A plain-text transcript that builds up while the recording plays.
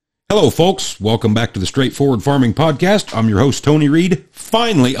Hello, folks. Welcome back to the Straightforward Farming Podcast. I'm your host, Tony Reed,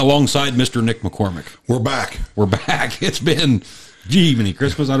 finally alongside Mr. Nick McCormick. We're back. We're back. It's been, many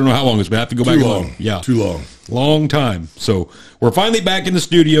Christmas. I don't know how long it's been. I have to go back. Too long. Yeah. Too long. Long time. So we're finally back in the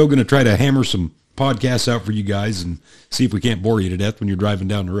studio, going to try to hammer some podcasts out for you guys and see if we can't bore you to death when you're driving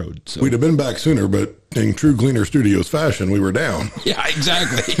down the road. So. We'd have been back sooner, but in true Gleaner Studios fashion, we were down. Yeah,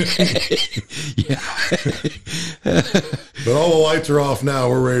 exactly. Yeah. But all the lights are off now.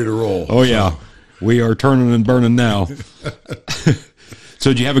 We're ready to roll. Oh, yeah. We are turning and burning now.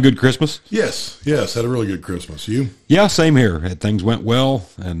 So did you have a good Christmas? Yes. Had a really good Christmas. You? Yeah, same here. Things went well,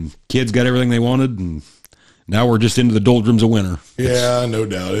 and kids got everything they wanted, and now we're just into the doldrums of winter. Yeah, no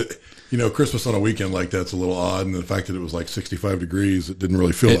doubt. Christmas on a weekend like that's a little odd, and the fact that it was like 65 degrees, it didn't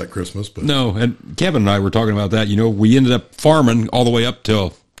really feel like Christmas. But no, and Kevin and I were talking about that. We ended up farming all the way up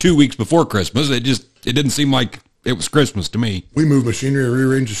till 2 weeks before Christmas. It didn't seem like it was Christmas to me. We moved machinery and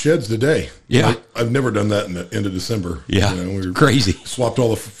rearranged the sheds today. Yeah. I've never done that in the end of December. Yeah, we crazy. Swapped all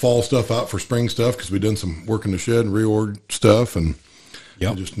the fall stuff out for spring stuff because we've done some work in the shed and reorg stuff, and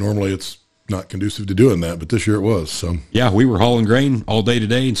just normally it's not conducive to doing that, but this year it was. So yeah, we were hauling grain all day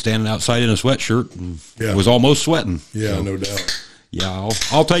today and standing outside in a sweatshirt and was almost sweating. Yeah, so, no doubt. Yeah,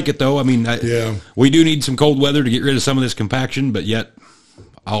 I'll take it though. I mean, we do need some cold weather to get rid of some of this compaction, but yet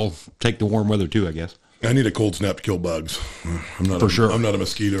I'll take the warm weather too, I guess. I need a cold snap to kill bugs. I'm not a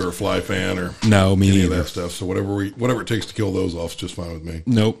mosquito or a fly fan or any of that stuff. So whatever it takes to kill those off is just fine with me.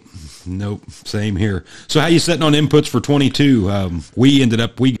 Nope. Same here. So how you setting on inputs for 22?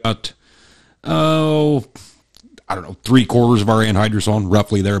 We got I don't know, 3/4 of our anhydrous on,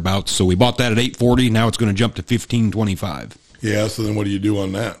 roughly thereabouts. So we bought that at $8.40. Now it's going to jump to $15.25. Yeah. So then what do you do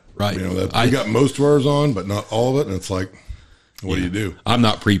on that? Right. We got most of ours on, but not all of it. And it's like, what do you do? I'm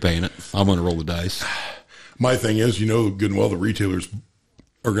not prepaying it. I'm going to roll the dice. My thing is, good and well, the retailers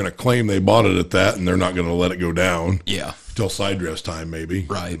are going to claim they bought it at that, and they're not going to let it go down. Yeah. Till side dress time, maybe.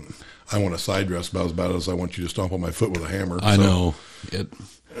 Right. I want a side dress about as bad as I want you to stomp on my foot with a hammer. I know.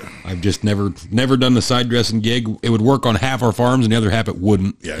 I've just never done the side dressing gig. It would work on half our farms, and the other half it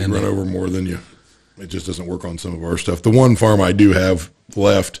wouldn't. Yeah, you run over more than you. It just doesn't work on some of our stuff. The one farm I do have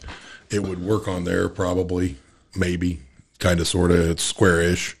left, it would work on there probably, maybe, kind of, sort of. It's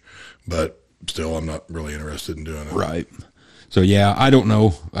square-ish, but still, I'm not really interested in doing it. Right. So, yeah, I don't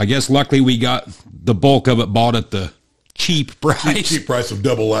know. I guess luckily we got the bulk of it bought at the cheap price. Cheap price of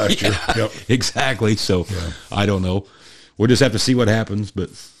double last year. Yep. Exactly. So, I don't know. We'll just have to see what happens, but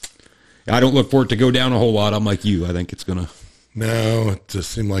I don't look for it to go down a whole lot. I'm like you. I think it's going to. No, it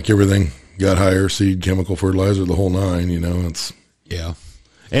just seemed like everything got higher, seed, chemical, fertilizer, the whole nine, it's. Yeah.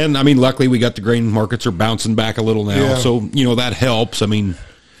 And, I mean, luckily we got the grain markets are bouncing back a little now. Yeah. So, that helps. I mean.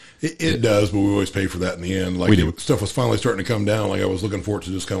 It does, but we always pay for that in the end. Like, stuff was finally starting to come down. Like, I was looking for it to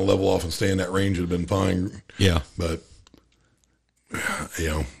just kind of level off and stay in that range. It had been fine. Yeah. But,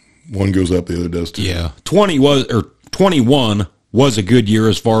 one goes up, the other does too. Yeah. 21 was a good year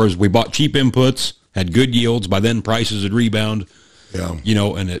as far as we bought cheap inputs, had good yields. By then, prices had rebound. Yeah.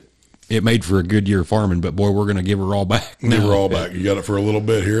 And it made for a good year farming, but boy, we're going to give her all back. Give her all back. You got it for a little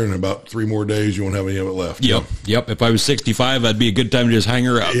bit here, and about 3 more days, you won't have any of it left. Yep. If I was 65, that'd be a good time to just hang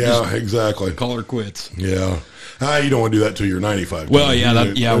her out. Yeah, exactly. Call her quits. Yeah. You don't want to do that till you're 95. Well,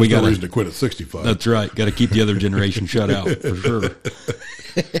 we got no reason to quit at 65. That's right. Got to keep the other generation shut out for sure.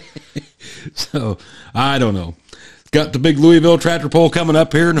 So, I don't know. Got the big Louisville tractor pull coming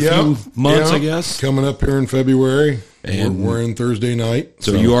up here in a few months, I guess. Coming up here in February. And we're in Thursday night.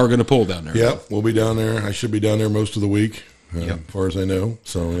 So you are going to pull down there. Yep, we'll be down there. I should be down there most of the week, as far as I know.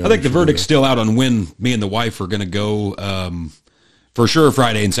 So I think the verdict's still out on when me and the wife are going to go. For sure,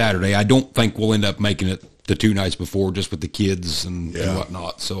 Friday and Saturday. I don't think we'll end up making it the 2 nights before, just with the kids and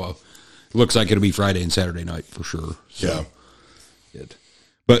whatnot. So it looks like it'll be Friday and Saturday night for sure. So,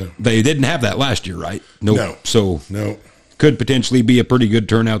 but they didn't have that last year, right? Nope. No. So no. Could potentially be a pretty good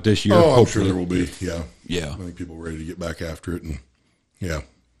turnout this year. Oh, I'm sure there will be. Yeah. Yeah. I think people are ready to get back after it, and yeah.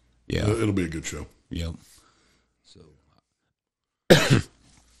 It'll be a good show. Yeah. So.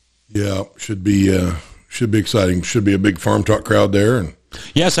 Should be exciting. Should be a big farm talk crowd there, and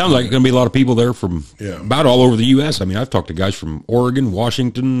sounds like it's going to be a lot of people there from about all over the U.S. I mean, I've talked to guys from Oregon,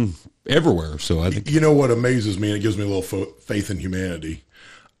 Washington, everywhere. So I think what amazes me, and it gives me a little faith in humanity.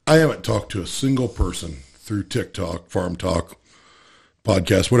 I haven't talked to a single person through TikTok, Farm Talk,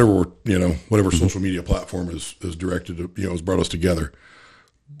 podcast, whatever social media platform is directed to, has brought us together.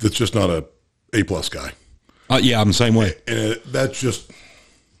 That's just not a plus guy. I'm the same way. And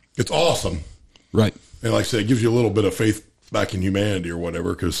it's awesome. Right. And like I said, it gives you a little bit of faith back in humanity or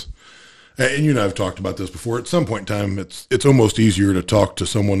whatever, because and you and I have talked about this before. At some point in time, it's almost easier to talk to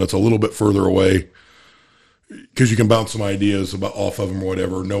someone that's a little bit further away because you can bounce some ideas off of them or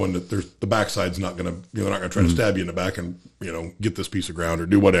whatever, knowing that the backside's not going to, they're not going to try to stab you in the back and, get this piece of ground or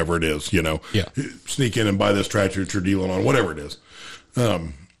do whatever it is, Yeah. sneak in and buy this tractor that you're dealing on, whatever it is,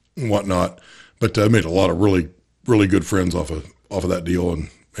 and whatnot. But I made a lot of really, really good friends off of that deal,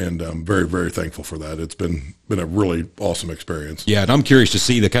 and I'm very, very thankful for that. It's been a really awesome experience. Yeah, and I'm curious to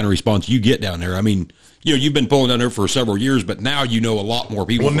see the kind of response you get down there. I mean, you've been pulling down there for several years, but now a lot more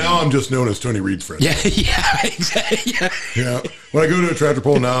people. Well, now I'm just known as Tony Reed's friend. Yeah, exactly. Yeah. When I go to a tractor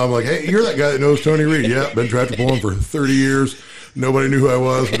pull now, I'm like, hey, you're that guy that knows Tony Reed. Yeah, been tractor pulling for 30 years. Nobody knew who I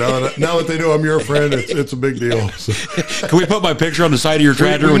was, but now that they know I'm your friend, it's a big deal. So. Can we put my picture on the side of your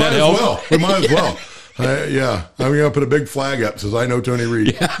tractor? We Would might that as help? well. We might as well. I'm going to put a big flag up that says I know Tony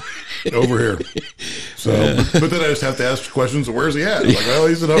Reed over here. So, but then I just have to ask questions. Where's he at? I'm like, well,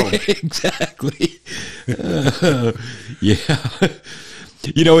 he's at home. Exactly. Yeah.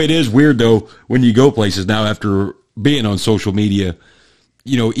 It is weird though when you go places now after being on social media.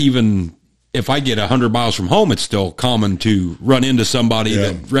 Even if I get 100 miles from home, it's still common to run into somebody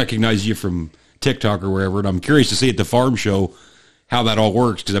that recognizes you from TikTok or wherever. And I'm curious to see at the farm show how that all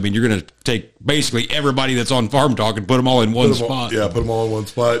works, because you're going to take basically everybody that's on Farm Talk and put them all in one spot. Put them all in one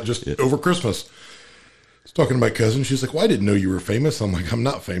spot just over Christmas. I was talking to my cousin. She's like, well, I didn't know you were famous. I'm like, I'm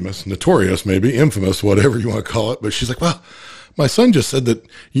not famous. Notorious, maybe. Infamous, whatever you want to call it. But she's like, well, my son just said that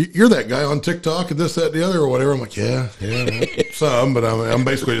you're that guy on TikTok and this, that, and the other or whatever. I'm like, yeah, some, but I'm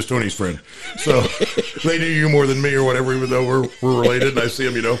basically just Tony's friend. So they knew you more than me or whatever, even though we're related and I see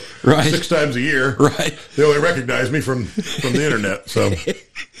them, right. 6 times a year. Right. They only recognize me from the internet. So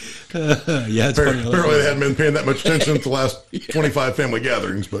yeah, it's apparently they hadn't been paying that much attention to the last 25 family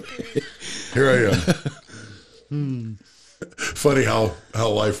gatherings, but here I am. Funny how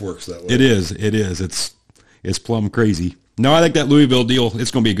life works that way. It is. It's plumb crazy. No, I think that Louisville deal,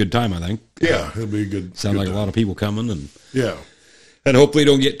 it's going to be a good time, I think. Yeah, it'll be a good. Sounds like time. a lot of people coming, and hopefully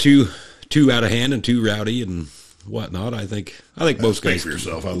don't get too out of hand and too rowdy and whatnot. I think most guys. Speak for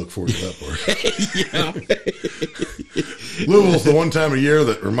yourself. I look forward to that part. Louisville's the one time of year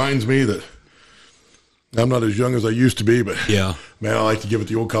that reminds me that I'm not as young as I used to be, but man, I like to give it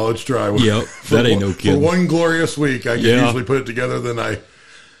the old college try. Yep, that ain't no kidding. For one glorious week, I can usually put it together. Then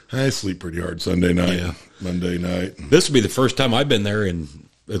I sleep pretty hard Sunday night, Monday night. This will be the first time I've been there in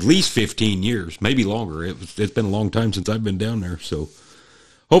at least 15 years, maybe longer. It's been a long time since I've been down there. So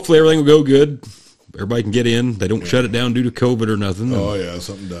hopefully everything will go good. Everybody can get in. They don't shut it down due to COVID or nothing. Oh, yeah,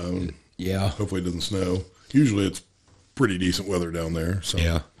 something down. Yeah. Hopefully it doesn't snow. Usually it's pretty decent weather down there. So.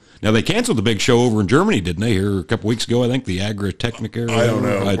 Yeah. Now, they canceled the big show over in Germany, didn't they, here a couple weeks ago? I think the Agritechnica. I don't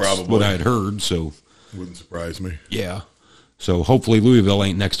know, That's probably. what I had heard, so. Wouldn't surprise me. Yeah. So hopefully Louisville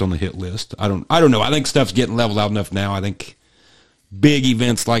ain't next on the hit list. I don't know. I think stuff's getting leveled out enough now. I think big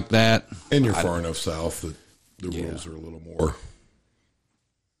events like that. And you're far enough south that the rules are a little more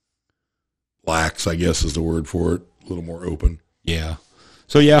lax, I guess is the word for it. A little more open. Yeah.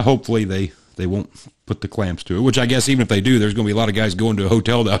 So, hopefully they won't put the clamps to it, which I guess even if they do, there's going to be a lot of guys going to a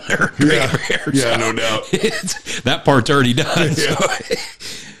hotel down there. Yeah, no doubt. That part's already done. Yeah.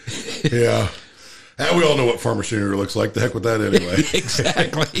 So. Yeah. And we all know what farm machinery looks like. The heck with that anyway.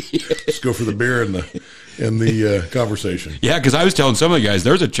 Exactly. Just go for the beer and the conversation. Yeah, because I was telling some of the guys,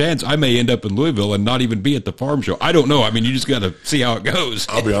 there's a chance I may end up in Louisville and not even be at the farm show. I don't know. I mean, you just got to see how it goes.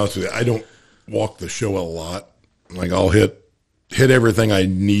 I'll be honest with you. I don't walk the show a lot. Like I'll hit everything I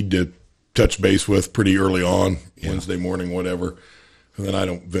need to touch base with pretty early on, Wednesday morning, whatever. And then I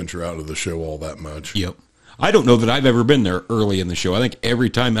don't venture out of the show all that much. Yep. I don't know that I've ever been there early in the show. I think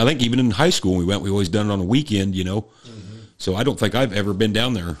even in high school when we went, we always done it on a weekend, So I don't think I've ever been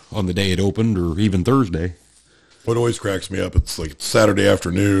down there on the day it opened or even Thursday. What always cracks me up, it's like Saturday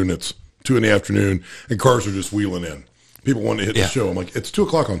afternoon, it's 2 p.m, and cars are just wheeling in. People want to hit the show. I'm like, it's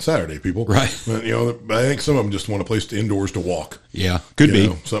 2:00 on Saturday, people. Right. But, I think some of them just want a place indoors to walk. Yeah, could be.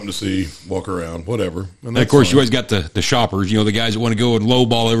 Something to see, walk around, whatever. And of course, you always got the shoppers, the guys that want to go and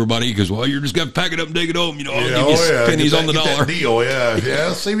lowball everybody because, you're just going to pack it up and take it home. I'll give you pennies on the dollar. Deal,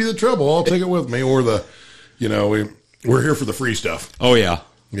 yeah. Save you the trouble. I'll take it with me. Or we're here for the free stuff. Oh, yeah.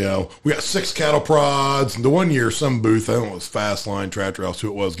 We got 6 cattle prods. The one year, some booth, I don't know, it was Fastline, Tractor House, who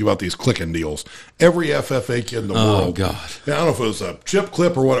it was, give out these clicking deals. Every FFA kid in the world. Oh, God. I don't know if it was a chip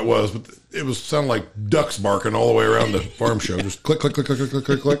clip or what it was, but it sounded like ducks barking all the way around the farm show. Just click, click, click, click, click,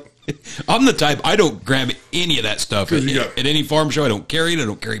 click, click. I'm the type, I don't grab any of that stuff. At any farm show, I don't carry it. I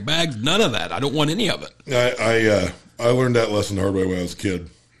don't carry bags. None of that. I don't want any of it. I learned that lesson the hard way when I was a kid.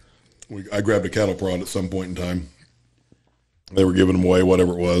 I grabbed a cattle prod at some point in time. They were giving them away,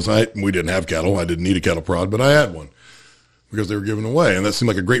 whatever it was. We didn't have cattle. I didn't need a cattle prod, but I had one because they were giving away. And that seemed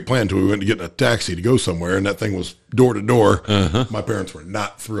like a great plan until we went to get in a taxi to go somewhere, and that thing was door to door. My parents were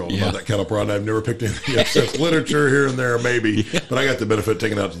not thrilled about that cattle prod. I've never picked anything up since. Literature here and there, maybe. But I got the benefit of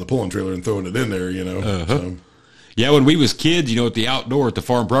taking it out to the pulling trailer and throwing it in there, So. Yeah, when we was kids, at the outdoor, at the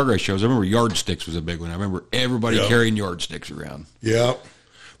Farm Progress shows, I remember yardsticks was a big one. I remember everybody carrying yardsticks around. Yeah.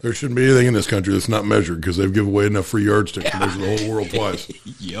 There shouldn't be anything in this country that's not measured because they've given away enough free yardsticks to measure the whole world twice.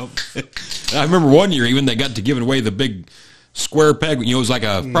 Yep. I remember one year even they got to giving away the big square peg. It was like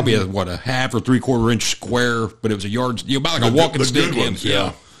probably a half or 3/4 inch square, but it was a yard, about like a walking stick. Ones,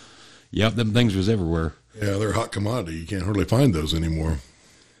 yeah. Yep, them things was everywhere. Yeah, they're a hot commodity. You can't hardly find those anymore.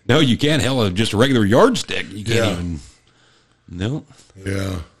 No, you can't. Hell, just a regular yardstick. You can't even. No.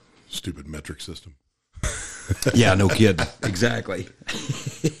 Yeah. Stupid metric system. Yeah, no kidding. Exactly.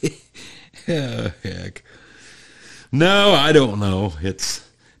 Oh, heck. No, I don't know. It's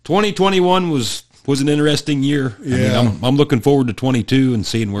 2021 was an interesting year. Yeah. I mean, I'm looking forward to 22 and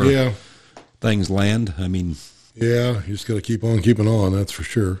seeing where things land. I mean, yeah, you just got to keep on keeping on. That's for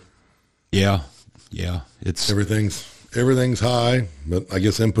sure. Yeah. It's everything's high, but I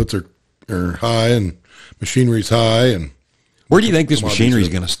guess inputs are high and machinery's high. And where do you think this machinery is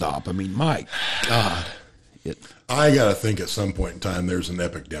going to stop? I mean, my God. I got to think at some point in time there's an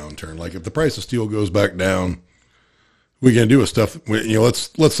epic downturn. Like if the price of steel goes back down, we can do with stuff.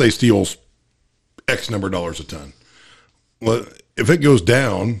 Let's say steel's X number of dollars a ton. Well, if it goes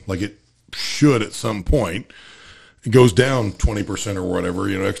down, like it should at some point, it goes down 20% or whatever.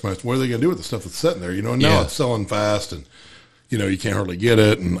 X minus. What are they going to do with the stuff that's sitting there? Now it's selling fast, and you can't hardly get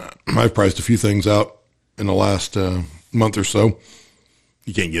it. And I've priced a few things out in the last month or so.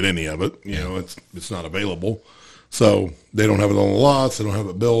 You can't get any of it. It's not available. So they don't have it on the lots. They don't have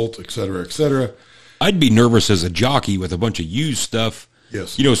it built, et cetera, et cetera. I'd be nervous as a jockey with a bunch of used stuff.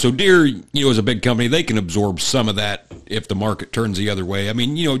 Yes. So Deere, is a big company. They can absorb some of that if the market turns the other way. I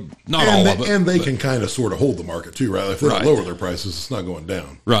mean, not all of it. And they can kind of sort of hold the market too, right? If they don't lower their prices, it's not going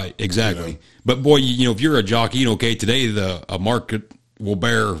down. Right, exactly. But boy, if you're a jockey, today a market will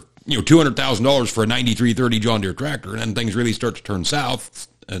bear $200,000 for a 9330 John Deere tractor, and then things really start to turn south,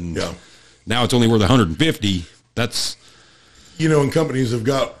 and now it's only worth 150. That's and companies have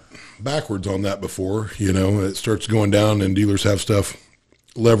got backwards on that before. It starts going down, and dealers have stuff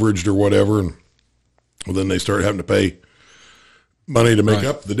leveraged or whatever, and then they start having to pay money to make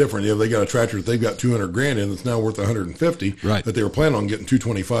up the difference. They got a tractor that they've got $200,000 in that's now worth 150. Right. That they were planning on getting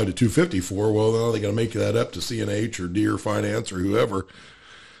 225 to 250 for. Well, now they got to make that up to CNH or Deere Finance or whoever.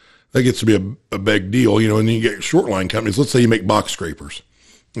 That gets to be a big deal, and you get short line companies. Let's say you make box scrapers,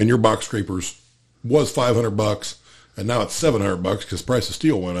 and your box scrapers was $500, and now it's $700 because price of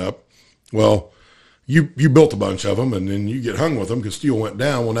steel went up. Well, you built a bunch of them, and then you get hung with them because steel went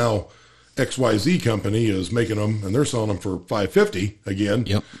down. Well, now XYZ company is making them, and they're selling them for $550 again.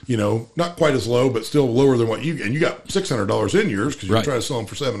 Yep. Not quite as low, but still lower than what you got $600 in yours because you're trying to sell them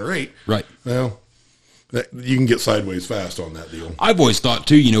for $7 or $8. Right. Well, you can get sideways fast on that deal. I've always thought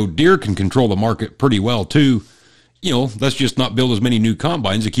too, Deere can control the market pretty well too. Let's just not build as many new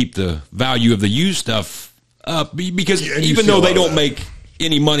combines to keep the value of the used stuff up, because even though they don't make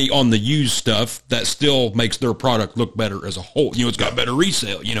any money on the used stuff, that still makes their product look better as a whole. It's got better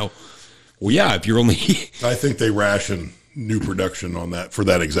resale. Well, yeah, if you're only I think they ration new production on that for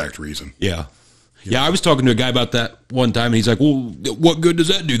that exact reason. Yeah. Yeah, I was talking to a guy about that one time, and he's like, well, what good does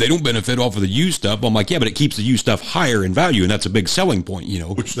that do? They don't benefit off of the used stuff. I'm like, yeah, but it keeps the used stuff higher in value, and that's a big selling point,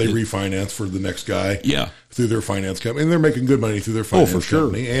 Which they refinance for the next guy. Yeah. Through their finance company. And they're making good money through their finance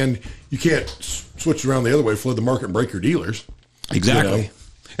company. Sure. And you can't switch around the other way, flood the market, and break your dealers. Exactly.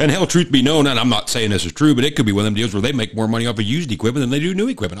 And hell, truth be known, and I'm not saying this is true, but it could be one of them deals where they make more money off of used equipment than they do new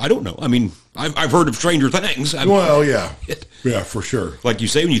equipment. I don't know. I mean, I've heard of stranger things. Well, yeah. Yeah, for sure. Like you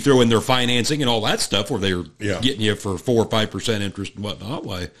say, when you throw in their financing and all that stuff where they're getting you for 4 or 5% interest and whatnot,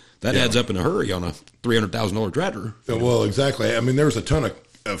 why, that adds up in a hurry on a $300,000 tractor. Well, exactly. I mean, there's a ton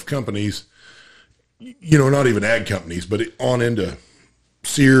of companies, not even ag companies, but on into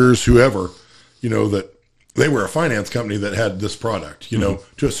Sears, whoever, that they were a finance company that had this product, to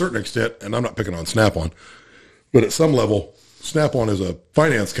a certain extent, and I'm not picking on Snap-on, but at some level, Snap-on is a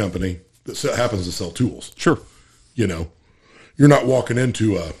finance company that happens to sell tools. Sure. You're not walking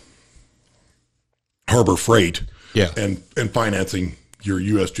into a Harbor Freight and financing your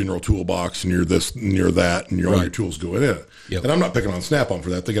U.S. General Toolbox and you're this and you're that and all your tools going in it. Yep. And I'm not picking on Snap-on for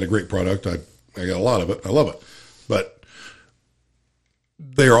that. They got a great product. I got a lot of it. I love it. But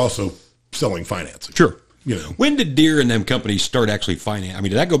they are also selling financing. Sure. When did Deere and them companies start actually financing? I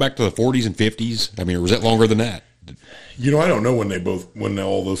mean, did that go back to the 40s and 50s? I mean, or was that longer than that? I don't know when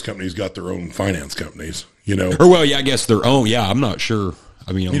all those companies got their own finance companies, Or, well, yeah, I guess their own. Yeah, I'm not sure.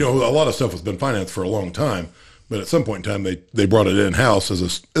 I mean, a lot of stuff has been financed for a long time, but at some point in time, they brought it in-house as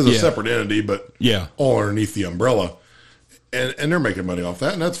a separate entity, but all underneath the umbrella. And they're making money off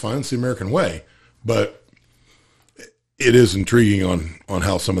that, and that's fine. It's the American way. But it is intriguing on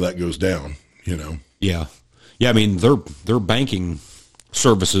how some of that goes down, Yeah. Yeah, I mean, their banking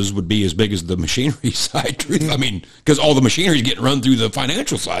services would be as big as the machinery side. I mean, because all the machinery is getting run through the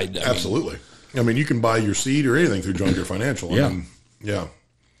financial side. Absolutely. I mean, you can buy your seed or anything through John Deere Financial. Yeah.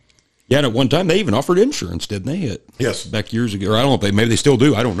 Yeah, and at one time they even offered insurance, didn't they? Yes. Back years ago. Or I don't know, maybe they still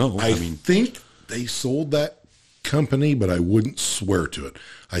do. I don't know. I think they sold that company, but I wouldn't swear to it.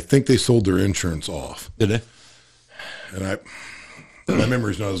 I think they sold their insurance off. Did they? And my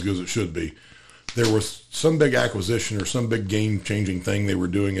memory's not as good as it should be. There was some big acquisition or some big game-changing thing they were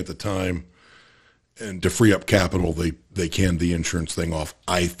doing at the time, and to free up capital, they canned the insurance thing off,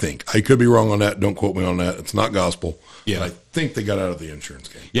 I think. I could be wrong on that. Don't quote me on that. It's not gospel. Yeah. But I think they got out of the insurance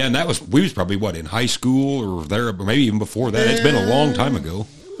game. Yeah, and we was probably, in high school or there, or maybe even before that. It's been a long time ago.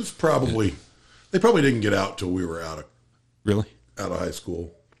 It was probably, they probably didn't get out till we were out of high school.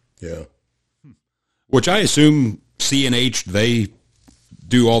 Yeah. Which I assume CNH, they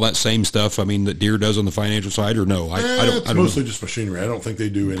do all that same stuff, that Deere does on the financial side, or no? I don't. It's mostly just machinery. I don't think they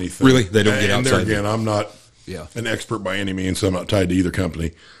do anything. Really? They don't get outside? And there again, I'm not an expert by any means, so I'm not tied to either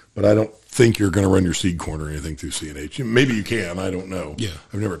company. But I don't think you're going to run your seed corn or anything through CNH. Maybe you can. I don't know. Yeah.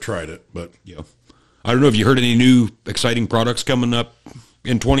 I've never tried it, but. Yeah. I don't know if you heard any new exciting products coming up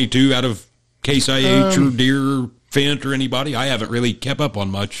in 22 out of Case IH or Deere, Fendt, or anybody. I haven't really kept up on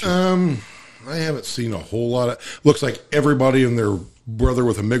much. I haven't seen a whole lot of. Looks like everybody and their brother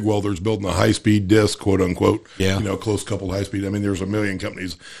with a MIG welder is building a high-speed disc, quote unquote. Yeah. Close coupled high-speed. I mean, there's a million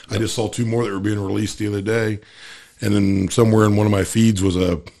companies. Yep. I just saw 2 more that were being released the other day, and then somewhere in one of my feeds was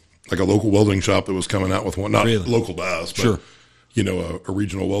a local welding shop that was coming out with one. Not local to us, but a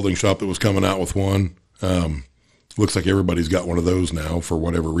regional welding shop that was coming out with one. Looks like everybody's got one of those now for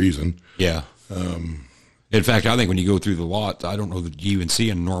whatever reason. Yeah. In fact, I think when you go through the lot, I don't know that you even see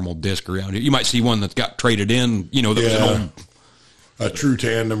a normal disc around here. You might see one that's got traded in, that was an old... A true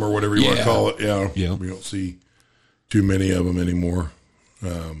tandem or whatever you want to call it. Yeah. We don't see too many of them anymore.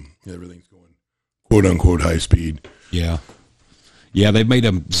 Everything's going, quote unquote, high speed. Yeah. Yeah, they've made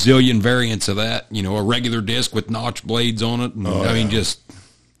a zillion variants of that. A regular disc with notch blades on it. And, just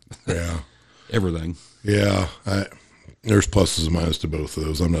everything. Yeah. There's pluses and minuses to both of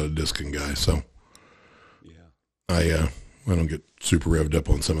those. I'm not a discing guy, so I don't get super revved up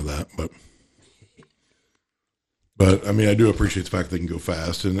on some of that, but I do appreciate the fact that they can go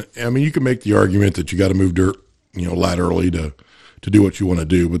fast. And you can make the argument that you got to move dirt, laterally to do what you want to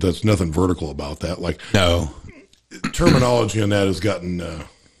do, but that's nothing vertical about that. No. Terminology on that has gotten,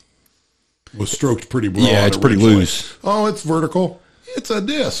 was stroked pretty broad. Yeah, it's pretty loose. Oh, it's vertical. It's a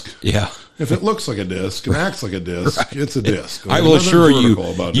disc. Yeah. If it looks like a disc and acts like a disc, it's a disc. I will assure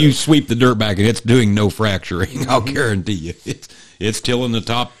you sweep the dirt back and it's doing no fracturing. I'll guarantee you. It's tilling the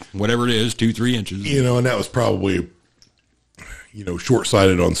top, whatever it is, 2-3 inches. And that was probably,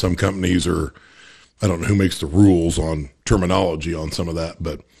 short-sighted on some companies, or I don't know who makes the rules on terminology on some of that,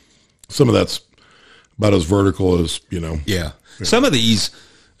 but some of that's about as vertical as, Yeah. Some of these,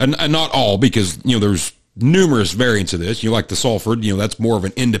 and not all, because, there's numerous variants of this. Like the Salford, that's more of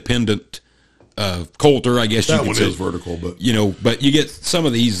an independent coulter, I guess you could say. That one is vertical, but. But you get some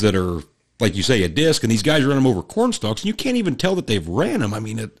of these that are, like you say, a disc, and these guys run them over corn stalks, and you can't even tell that they've ran them.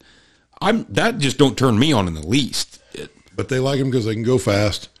 That just don't turn me on in the least. But they like them because they can go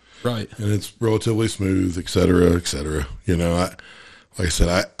fast. Right. And it's relatively smooth, et cetera, et cetera. Like I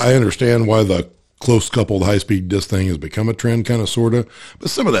said, I understand why the close coupled high-speed disc thing has become a trend, kind of, sort of. But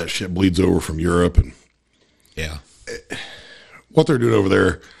some of that shit bleeds over from Europe. And what they're doing over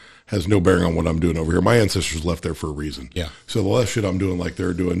there has no bearing on what I'm doing over here. My ancestors left there for a reason. Yeah. So the less shit I'm doing like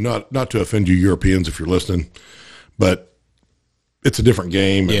they're doing, not to offend you Europeans if you're listening, but it's a different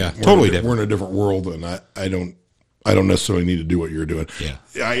game. Yeah, totally different. We're in a different world, and I don't necessarily need to do what you're doing. Yeah.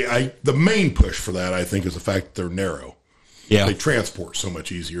 The main push for that, I think, is the fact that they're narrow. Yeah. They transport so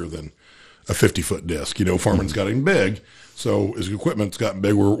much easier than a 50-foot disc. Farming's gotten big, so as equipment's gotten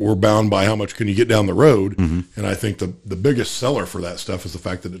big, we're bound by how much can you get down the road. Mm-hmm. And I think the biggest seller for that stuff is the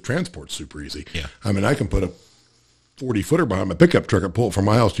fact that it transports super easy. Yeah. I can put a 40-footer behind my pickup truck and pull it from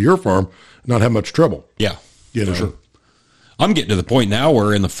my house to your farm, and not have much trouble. Yeah, for sure. I'm getting to the point now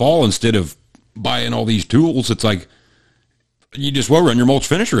where in the fall, instead of buying all these tools, it's like You just well run your mulch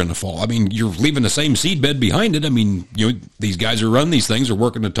finisher in the fall. I mean, you're leaving the same seed bed behind it. I mean, these guys who run these things are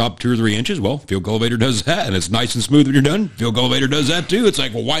working the top 2 or 3 inches. Well, Field Cultivator does that, and it's nice and smooth when you're done. Field Cultivator does that too. It's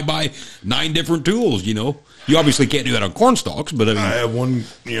like, well, why buy 9 different tools? You obviously can't do that on corn stalks, but I mean, I have one.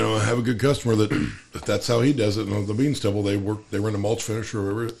 I have a good customer that's how he does it. And on the bean stubble, they run a mulch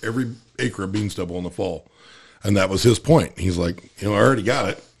finisher every acre of bean stubble in the fall, and that was his point. He's like, I already got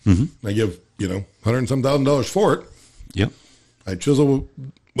it. Mm-hmm. I give $100 and some $1,000 for it. Yep. I chisel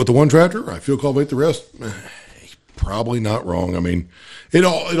with the one tractor. I Field Cultivate the rest. He's probably not wrong. I mean, it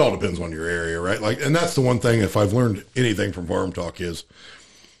all depends on your area, right? Like, and that's the one thing. If I've learned anything from Farm Talk is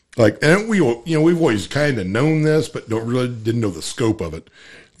like, and we've always kind of known this, but didn't know the scope of it.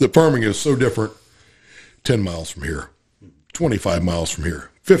 That farming is so different. 10 miles from here, 25 miles from here,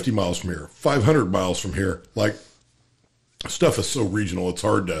 50 miles from here, 500 miles from here. Like, stuff is so regional. It's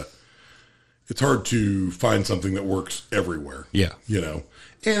hard to find something that works everywhere. Yeah. And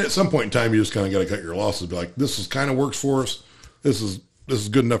at some point in time, you just kind of got to cut your losses. Be like, this is kind of works for us. This is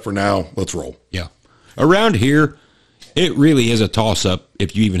good enough for now. Let's roll. Yeah. Around here, it really is a toss up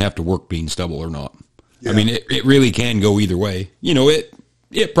if you even have to work bean stubble or not. Yeah. I mean, it really can go either way.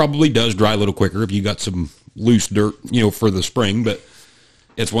 It probably does dry a little quicker if you got some loose dirt, for the spring, but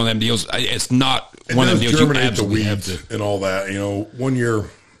it's one of them deals. It's not one of them deals you absolutely have to. And all that. One year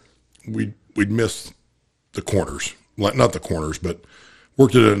we'd missed the corners, not the corners, but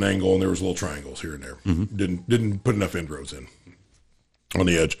worked it at an angle, and there was little triangles here and there. Mm-hmm. Didn't put enough endrows in on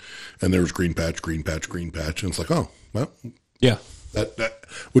the edge, and there was green patch, and it's like, oh, well, yeah, that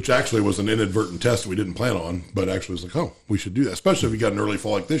which actually was an inadvertent test we didn't plan on, but actually was like, oh, we should do that, especially if you got an early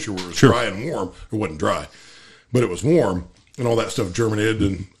fall like this year where it was dry and warm. It wasn't dry, but it was warm, and all that stuff germinated,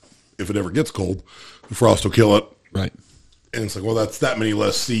 and if it ever gets cold, the frost will kill it, right? And it's like, well, that's that many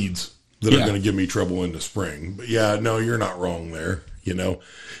less seeds that are going to give me trouble in the spring. But yeah, no, you're not wrong there.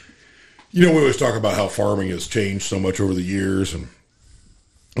 We always talk about how farming has changed so much over the years and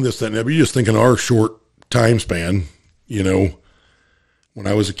this, that, and that. But you just think in our short time span, when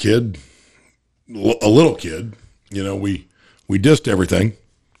I was a kid, a little kid, we dissed everything.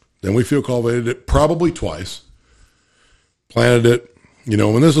 Then we Field Cultivated it probably twice, planted it,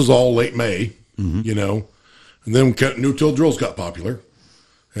 and this is all late May, mm-hmm. And then no-till drills got popular.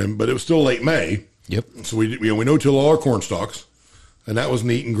 But it was still late May. Yep. So we no-till all our corn stalks, and that was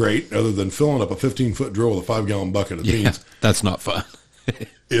neat and great. Other than filling up a 15-foot drill with a 5-gallon bucket of beans, that's not fun.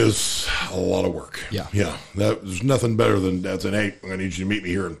 Is a lot of work. Yeah. There's nothing better than Dad saying, "Hey, I'm going to need you to meet me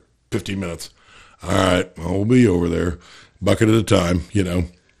here in 15 minutes." All right, we'll be over there, bucket at a time.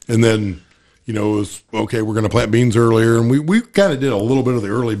 And then it was okay. We're going to plant beans earlier, and we kind of did a little bit of the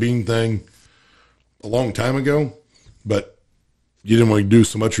early bean thing a long time ago, but you didn't want to do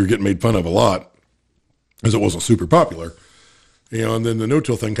so much, you're getting made fun of a lot because it wasn't super popular. And then the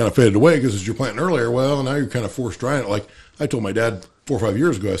no-till thing kind of faded away because as you're planting earlier, well, now you're kind of forced drying it. Like I told my dad 4 or 5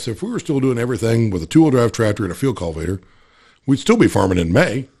 years ago, I said, if we were still doing everything with a two-wheel drive tractor and a Field Cultivator, we'd still be farming in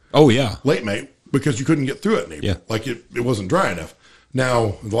May. Oh, yeah. Late May, because you couldn't get through it in April. Yeah. Like it wasn't dry enough.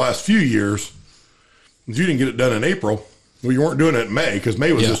 Now, the last few years, if you didn't get it done in April, well, you weren't doing it in May because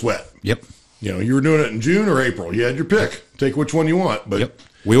May was just wet. Yep. You were doing it in June or April. You had your pick. Take which one you want. But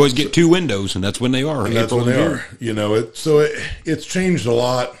we always get 2 windows, and that's when they are. And that's when they are. It's changed a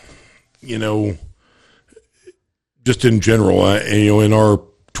lot. Just in general. In our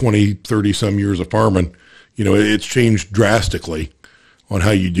 20, 30 some years of farming, it's changed drastically on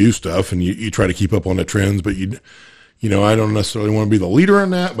how you do stuff, and you try to keep up on the trends. But I don't necessarily want to be the leader in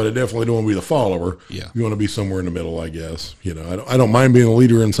that, but I definitely don't want to be the follower. Yeah, you want to be somewhere in the middle, I guess. I don't mind being a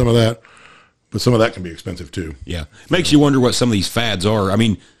leader in some of that. But some of that can be expensive too. Yeah. Makes you wonder what some of these fads are. I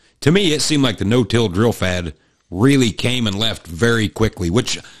mean, to me, it seemed like the no-till drill fad really came and left very quickly,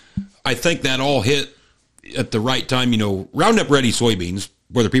 which I think that all hit at the right time. Roundup Ready soybeans,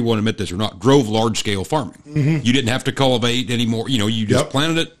 whether people want to admit this or not, drove large-scale farming. Mm-hmm. You didn't have to cultivate anymore. You just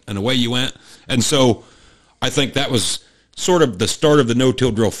planted it and away you went. And so I think that was sort of the start of the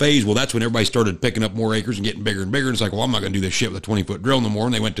no-till drill phase. Well, that's when everybody started picking up more acres and getting bigger and bigger. And it's like, well, I'm not going to do this shit with a 20-foot drill no more.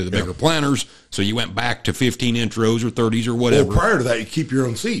 And they went to the bigger planters. So you went back to 15-inch rows or 30s or whatever. Well, prior to that, you keep your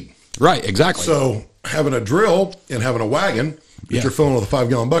own seed. Right, exactly. So having a drill and having a wagon that you're filling with a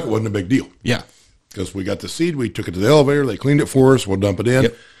 5-gallon bucket wasn't a big deal. Yeah. Because we got the seed, we took it to the elevator, they cleaned it for us, we'll dump it in.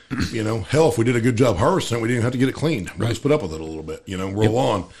 Yep. Hell, if we did a good job harvesting it, we didn't have to get it cleaned. We'll just put up with it a little bit, roll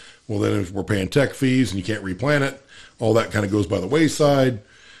on. Well, then if we're paying tech fees and you can't replant it, all that kind of goes by the wayside.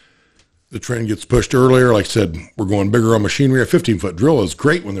 The trend gets pushed earlier. Like I said, we're going bigger on machinery. A 15-foot drill is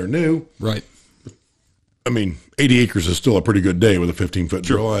great when they're new. Right. I mean, 80 acres is still a pretty good day with a 15-foot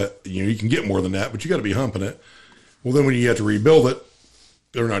drill. You can get more than that, but you got to be humping it. Well, then when you have to rebuild it,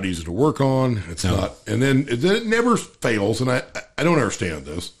 they're not easy to work on. It's not, and then it never fails. And I don't understand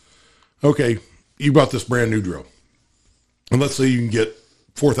this. Okay, you bought this brand new drill, and let's say you can get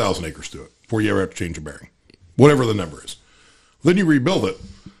 4,000 acres to it before you ever have to change a bearing, whatever the number is. Then you rebuild it,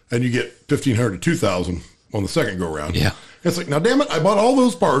 and you get 1,500 to 2,000 on the second go round. Yeah, it's like, now damn it, I bought all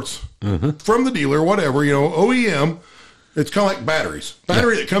those parts from the dealer, whatever, OEM. It's kind of like batteries.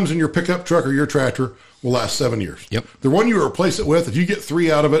 Battery that comes in your pickup truck or your tractor will last 7 years. Yep. The one you replace it with, if you get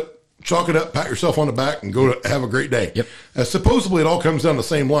 3 out of it, chalk it up, pat yourself on the back, and go to have a great day. Yep. Supposedly it all comes down the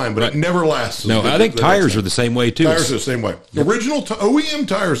same line, but it never lasts. No, I think tires are the same way too. Tires are the same way. Yep. Original OEM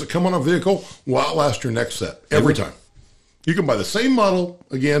tires that come on a vehicle will outlast your next set every time. You can buy the same model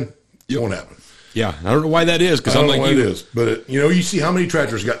again. It won't happen. Yeah, I don't know why that is, because I'm like you. I don't know why it is, but you see how many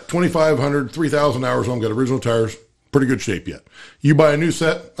tractors got 2,500, 3,000 hours on them, got original tires, pretty good shape yet. You buy a new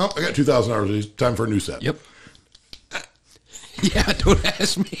set, I got 2,000 hours. It's time for a new set. Yep. Yeah, don't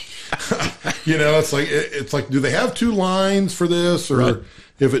ask me. It's like, do they have 2 lines for this, or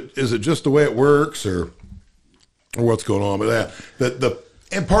is it just the way it works, or what's going on? But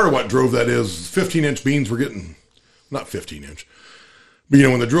and part of what drove that is 15-inch beans were getting, not 15-inch. But,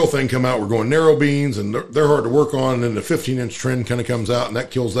 when the drill thing come out, we're going narrow beans, and they're hard to work on, and then the 15-inch trend kind of comes out, and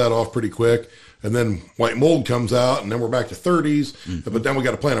that kills that off pretty quick. And then white mold comes out, and then we're back to 30s. Mm-hmm. But then we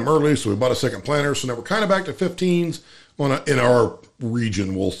got to plant them early, so we bought a second planter. So now we're kind of back to 15s in our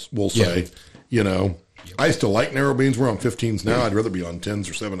region, we'll say. I still like narrow beans. We're on 15s now. I'd rather be on 10s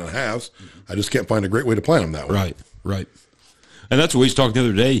or 7.5s. I just can't find a great way to plant them that way. Right. And that's what we was talking the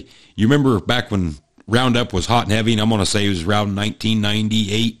other day. You remember back when Roundup was hot and heavy, and I'm going to say it was around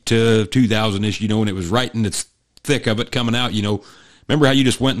 1998 to 2000-ish, and it was right in its thick of it coming out, Remember how you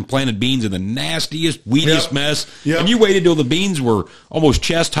just went and planted beans in the nastiest, weediest mess? Yep. And you waited till the beans were almost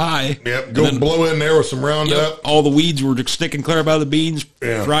chest high. Yep, blow in there with some Roundup. All the weeds were sticking clear out of the beans,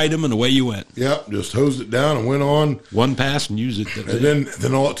 fried them, and away you went. Yep, just hosed it down and went on. One pass and used it. And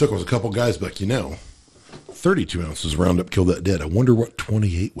then all it took was a couple guys like, 32 ounces of Roundup killed that dead. I wonder what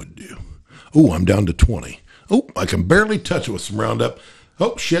 28 would do. Oh, I'm down to 20. Oh, I can barely touch it with some Roundup.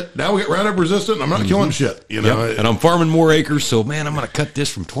 Oh, shit, now we get Roundup resistant. I'm not killing shit, And I'm farming more acres, so, man, I'm going to cut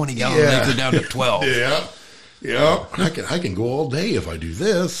this from 20 gallons an acre down to 12. Yeah. I can go all day if I do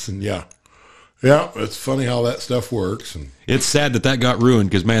this. And, it's funny how that stuff works. And it's sad that got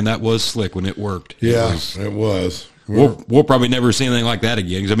ruined because, man, that was slick when it worked. It was. We'll probably never see anything like that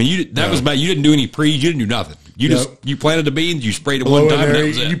again. Because, was about, you didn't do any you didn't do nothing. You planted the beans, you sprayed it one time, and that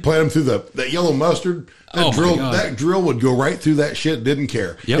was it. You plant them through that yellow mustard. That drill would go right through that shit, didn't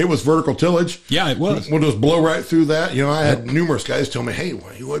care. Yep. It was vertical tillage. Yeah, it was. We'll just blow right through that. I had numerous guys tell me, hey,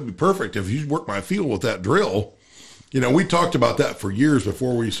 it would be perfect if you work my field with that drill. We talked about that for years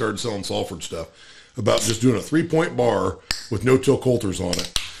before we started selling Salford stuff, about just doing a 3-point bar with no-till coulters on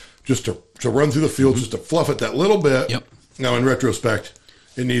it, just to run through the field, just to fluff it that little bit. Yep. Now, in retrospect,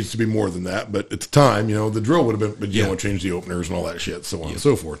 it needs to be more than that, but at the time, the drill would have been, change the openers and all that shit, so on and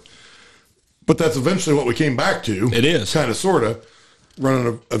so forth. But that's eventually what we came back to. It is. Kind of, sort of, running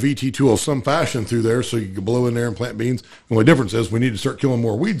a VT tool of some fashion through there so you can blow in there and plant beans. The only difference is we need to start killing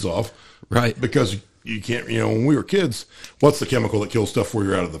more weeds off. Right. Because you can't, when we were kids, what's the chemical that kills stuff before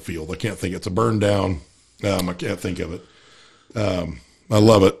you're out of the field? I can't think. It's a burn down. I can't think of it. I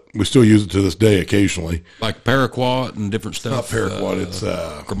love it. We still use it to this day occasionally. Like paraquat and different stuff. Not paraquat, it's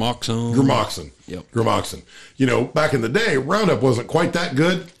gramoxone. Gramoxone. Yep. Gramoxone. Back in the day, Roundup wasn't quite that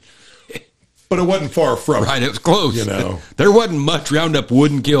good, but it wasn't far from it. Right, it was close. There wasn't much Roundup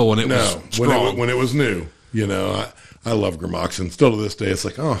wouldn't kill when it was strong. When it was new. I love Gramoxone. Still to this day, it's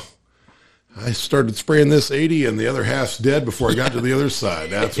like, I started spraying this 80 and the other half's dead before I got to the other side.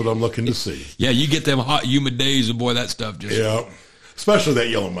 That's what I'm looking to see. Yeah, you get them hot, humid days, and boy, that stuff just... Yeah. Especially that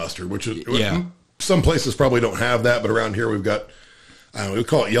yellow mustard, which is, some places probably don't have that, but around here we've got, we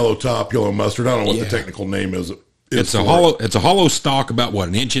call it yellow top, yellow mustard. I don't know what the technical name is. It's a hollow stalk about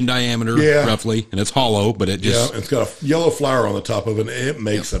an inch in diameter, roughly, and it's hollow, but it just... Yeah, it's got a yellow flower on the top of it, and it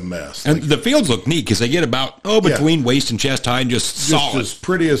makes a mess. And the fields look neat because they get about, between waist and chest high and just solid. As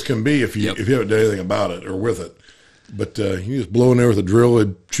pretty as can be if you haven't done anything about it or with it. But you just blow in there with a drill,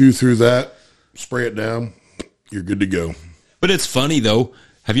 and chew through that, spray it down, you're good to go. But it's funny, though.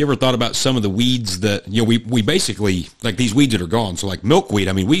 Have you ever thought about some of the weeds that, we basically, like these weeds that are gone. So like milkweed,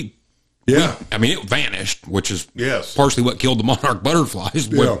 it vanished, which is partially what killed the monarch butterflies,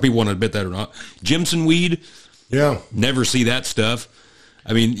 whether people want to admit that or not. Jimson weed, never see that stuff.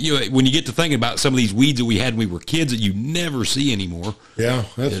 When you get to thinking about some of these weeds that we had when we were kids that you never see anymore. Yeah,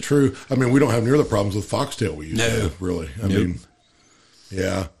 that's true. We don't have near the problems with foxtail we used to have, really.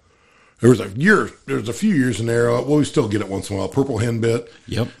 There was a few years in there. Well, we still get it once in a while. Purple hen bit.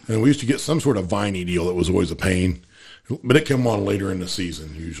 Yep. And we used to get some sort of viney deal that was always a pain, but it came on later in the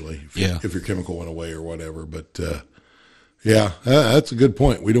season usually. If your chemical went away or whatever. But that's a good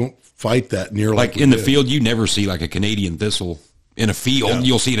point. We don't fight that nearly like in the field. You never see like a Canadian thistle in a field. Yeah.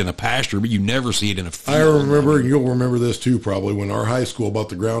 You'll see it in a pasture, but you never see it in a field. I remember, and you'll remember this too, probably when our high school bought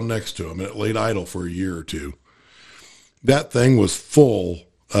the ground next to them, and it laid idle for a year or two. That thing was full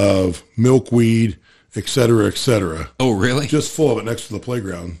of milkweed, et cetera, et cetera. Oh, really? Just full of it next to the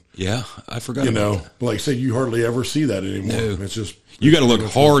playground. Yeah, I forgot. That. Like I said, you hardly ever see that anymore. No. It's just you got to look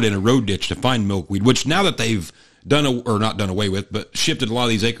hard in a road ditch to find milkweed. Which now that they've not done away with, but shifted a lot of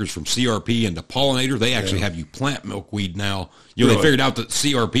these acres from CRP into pollinator, they actually have you plant milkweed now. Really? They figured out that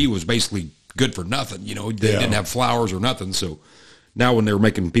CRP was basically good for nothing. They didn't have flowers or nothing. So now when they're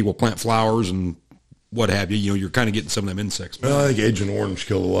making people plant flowers and what have you, you're kind of getting some of them insects. Well, I think Agent Orange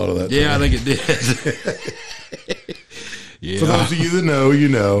killed a lot of that. Yeah, I think it did. Yeah. For those of you that know, you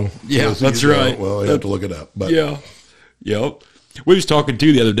know. Yeah, that's right. Well, you have to look it up. But yeah. Yep. We was talking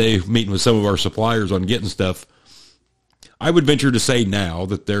too the other day, meeting with some of our suppliers on getting stuff. I would venture to say now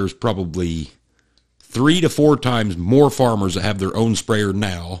that there's probably 3 to 4 times more farmers that have their own sprayer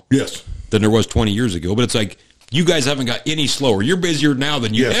now than there was 20 years ago. But it's like, you guys haven't got any slower. You're busier now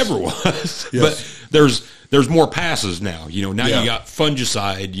than you ever was. But there's more passes now. Now you got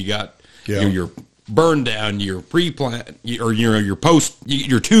fungicide, you got your burn down, your pre-plant, or your post,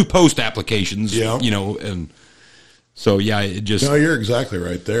 your 2 post applications. And so it just. No, you're exactly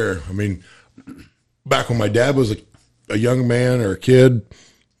right there. I mean, back when my dad was a young man or a kid,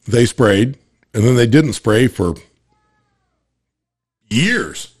 they sprayed, and then they didn't spray for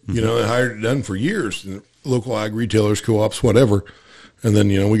years. They hired it done for years. Local ag retailers, co-ops, whatever. And then,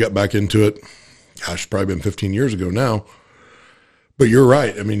 we got back into it. Gosh, probably been 15 years ago now. But you're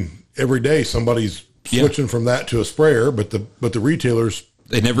right. I mean, every day somebody's switching from that to a sprayer, but the retailers,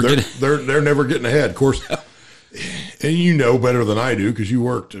 they're never getting ahead. Of course, and better than I do because you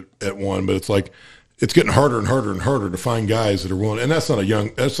worked at one, but it's like, it's getting harder and harder and harder to find guys that are willing, and that's not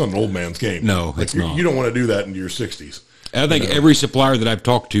an old man's game. No, it's not. You don't want to do that into your 60s. I think every supplier that I've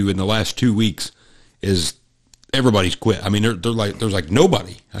talked to in the last 2 weeks is everybody's quit. I mean, there's like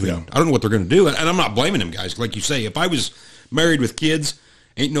nobody. I mean, I don't know what they're going to do, and I'm not blaming them, guys. Like you say, if I was married with kids,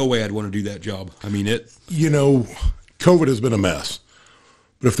 ain't no way I'd want to do that job. I mean, COVID has been a mess,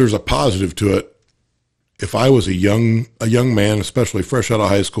 but if there's a positive to it, if I was a young man, especially fresh out of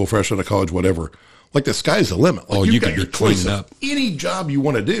high school, fresh out of college, whatever. Like the sky's the limit. Like you got your choice of any job you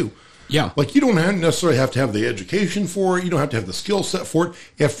want to do. Yeah. Like you don't necessarily have to have the education for it. You don't have to have the skill set for it.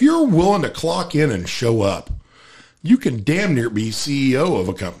 If you're willing to clock in and show up, you can damn near be CEO of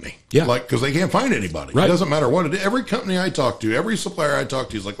a company. Yeah. Like, because they can't find anybody. Right. It doesn't matter what it is. Every company I talk to, every supplier I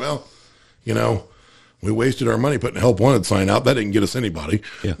talk to is like, well, we wasted our money putting a help wanted sign out. That didn't get us anybody.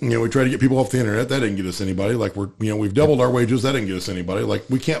 Yeah. We try to get people off the internet. That didn't get us anybody. Like we've doubled our wages. That didn't get us anybody. Like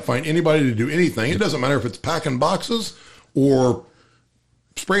we can't find anybody to do anything. It doesn't matter if it's packing boxes or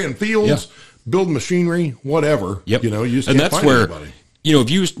spraying fields, building machinery, whatever. Yep. You just can't find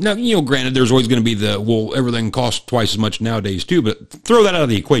anybody. Granted, there's always going to be everything costs twice as much nowadays too, but throw that out of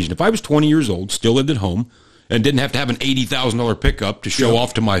the equation. If I was 20 years old, still lived at home, and didn't have to have an $80,000 pickup to show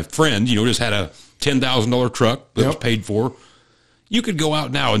off to my friend, just had a $10,000 truck that was paid for, you could go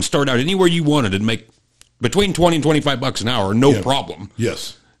out now and start out anywhere you wanted and make between $20 and $25 an hour, no problem.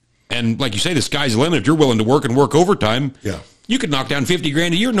 Yes. And like you say, the sky's the limit. If you're willing to work overtime, you could knock down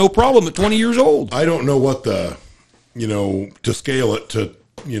 $50,000 a year, no problem at 20 years old. I don't know what to scale it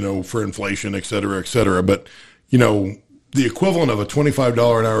to, for inflation, et cetera, but, the equivalent of a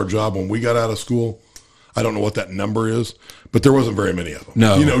 $25 an hour job when we got out of school, I don't know what that number is, but there wasn't very many of them.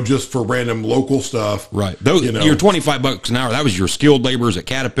 No. Just for random local stuff. Right. Those, your $25 an hour, that was your skilled laborers at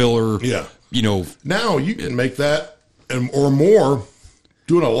Caterpillar. Yeah. Now you can make that or more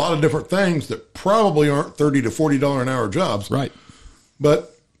doing a lot of different things that probably aren't $30 to $40 an hour jobs. Right.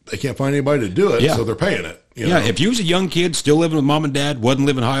 But they can't find anybody to do it, so they're paying it. If you was a young kid still living with mom and dad, wasn't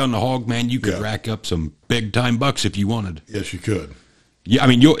living high on the hog, man, you could rack up some big time bucks if you wanted. Yes, you could. Yeah, I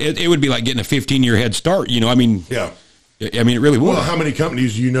mean, it would be like getting a 15-year head start. Yeah. I mean, it really would. Well, how many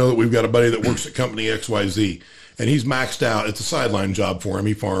companies do you know that we've got a buddy that works at company XYZ, and he's maxed out. It's a sideline job for him.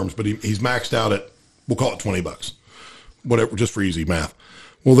 He farms, but he's maxed out at, we'll call it $20, whatever, just for easy math.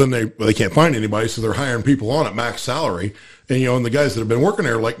 Well, then they can't find anybody, so they're hiring people on at max salary. And, and the guys that have been working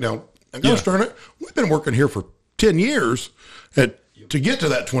there are like, now, gosh darn it, we've been working here for 10 years to get to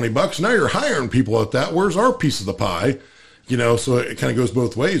that $20. Now you're hiring people at that. Where's our piece of the pie? So it kind of goes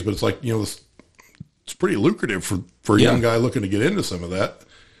both ways, but it's like, it's pretty lucrative for a young guy looking to get into some of that.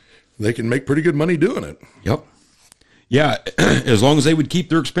 they can make pretty good money doing it. Yep. Yeah, as long as they would keep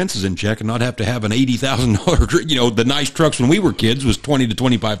their expenses in check and not have to have an $80,000, the nice trucks when we were kids was 20 to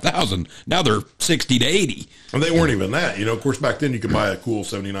 25,000. Now they're 60 to 80. And they weren't even that. Of course, back then you could buy a cool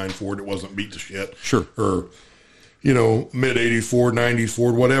 79 Ford that wasn't beat to shit. Sure. Or, mid-80s Ford, 90s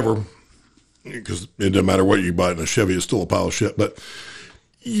Ford, whatever. Because it doesn't matter what you buy in a Chevy, it's still a pile of shit. But,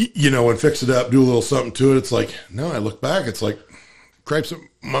 and fix it up, do a little something to it. It's like, no, I look back, it's like, cripes,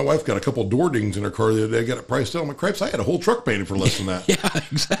 my wife got a couple of door dings in her car the other day. I got it priced out. I'm like, cripes, I had a whole truck painted for less than that. Yeah,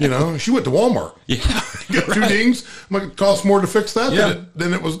 exactly. She went to Walmart. Yeah. Got two dings. I'm like, it costs more to fix that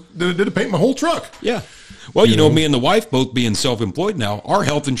than it did to paint my whole truck. Yeah. Well, me and the wife both being self-employed now, our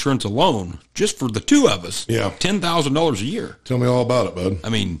health insurance alone, just for the two of us, $10,000 a year. Tell me all about it, bud.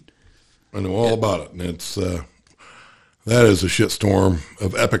 I know all about it. And it's, that is a shitstorm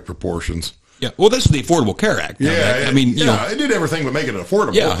of epic proportions. Yeah, well, this is the Affordable Care Act. It did everything but make it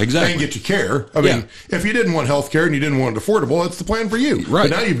affordable. Yeah, exactly. And get you care. If you didn't want health care and you didn't want it affordable, that's the plan for you. Right.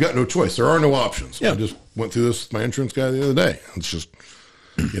 But now you've got no choice. There are no options. Yeah. I just went through this with my insurance guy the other day. It's just,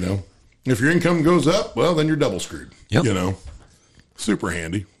 if your income goes up, well, then you're double screwed. Yep. Super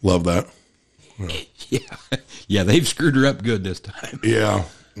handy. Love that. Yeah. Yeah, they've screwed her up good this time. Yeah.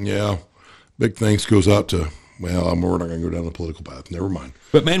 Yeah. Big thanks goes out to, we're not going to go down the political path. Never mind.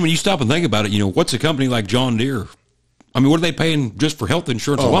 But, man, when you stop and think about it, what's a company like John Deere? What are they paying just for health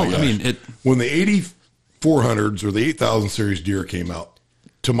insurance alone? When the 8400s or the 8000 series Deere came out,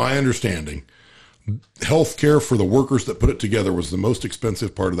 to my understanding, health care for the workers that put it together was the most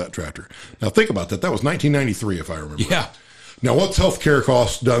expensive part of that tractor. Now, think about that. That was 1993, if I remember. Yeah. Now, what's health care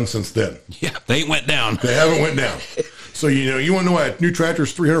costs done since then? Yeah, they ain't went down. They haven't went down. So, you want to know why a new tractor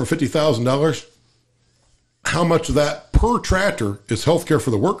is $350,000? How much of that per tractor is health care for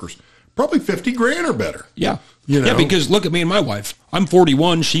the workers? Probably $50,000 or better. Yeah. Yeah, because look at me and my wife. I'm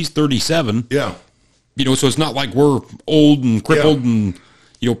 41. She's 37. Yeah. So it's not like we're old and crippled and,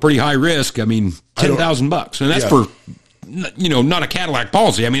 pretty high risk. $10,000. And that's for, not a Cadillac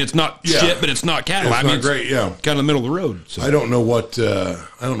policy. It's not shit, but it's not Cadillac. It's not great, yeah. Kind of the middle of the road. So. I don't know what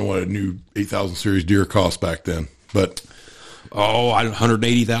a new 8000 series Deere cost back then, but...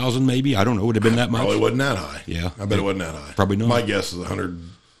 180,000 maybe. I don't know. Would have been that much. Probably wasn't that high. Yeah, I bet it wasn't that high. Probably not. My guess is 100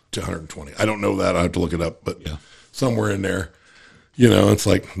 to 120. I don't know that. I have to look it up, but somewhere in there, it's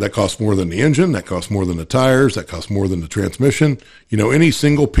like that costs more than the engine, that costs more than the tires, that costs more than the transmission. Any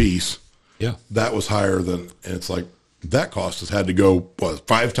single piece. Yeah, that was higher than, and it's like that cost has had to go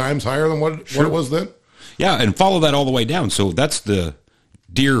 5 times higher than what it was then. Yeah, and follow that all the way down. So that's the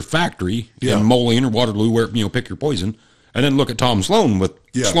Deere factory in Moline or Waterloo, where pick your poison. And then look at Tom Sloan with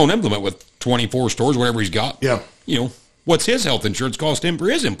Sloan Implement with 24 stores, whatever he's got. Yeah. What's his health insurance cost him for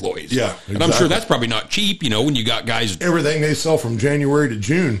his employees? Yeah. Exactly. And I'm sure that's probably not cheap, when you got guys. Everything they sell from January to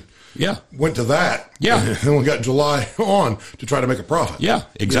June. Yeah. Went to that. Yeah. And we got July on to try to make a profit. Yeah,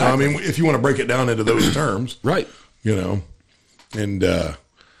 exactly. If you want to break it down into those terms. Right. And that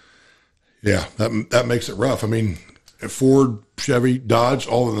makes it rough. Ford, Chevy, Dodge,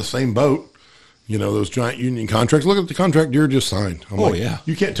 all in the same boat. Those giant union contracts. Look at the contract Deere just signed.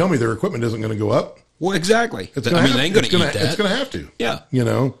 You can't tell me their equipment isn't going to go up. Well, exactly. They ain't going to eat that. It's going to have to. Yeah.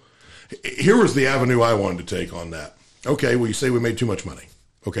 Here was the avenue I wanted to take on that. Okay, well, you say we made too much money.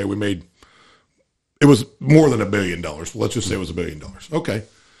 Okay, it was more than $1 billion. Let's just say it was $1 billion. Okay.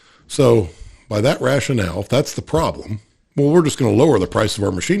 So by that rationale, if that's the problem, well, we're just going to lower the price of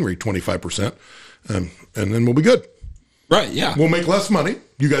our machinery 25%, and then we'll be good. Right, yeah. We'll make less money.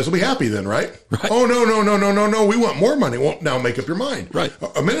 You guys will be happy then, right? Right. Oh, no. We want more money. Well, now make up your mind. Right.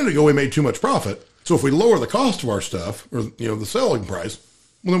 A minute ago, we made too much profit. So if we lower the cost of our stuff, or, the selling price,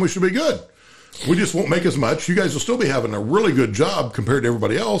 well, then we should be good. We just won't make as much. You guys will still be having a really good job compared to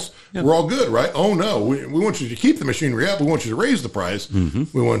everybody else. Yep. We're all good, right? Oh, no. We want you to keep the machinery up. We want you to raise the price.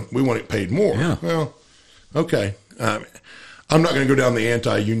 Mm-hmm. We want it paid more. Yeah. Well, okay. I'm not going to go down the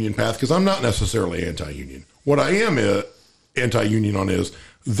anti-union path because I'm not necessarily anti-union. What I am anti-union on is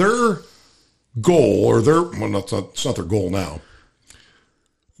their goal, or it's not their goal now.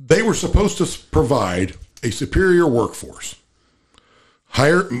 They were supposed to provide a superior workforce,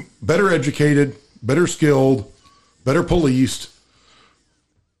 better educated, better skilled, better policed,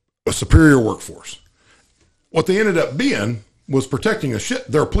 a superior workforce. What they ended up being was protecting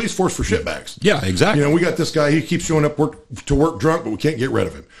their police force for shitbags. Yeah, exactly. We got this guy, he keeps showing up to work drunk, but we can't get rid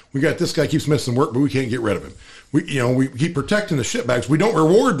of him. We got this guy keeps missing work, but we can't get rid of him. We keep protecting the shitbags. We don't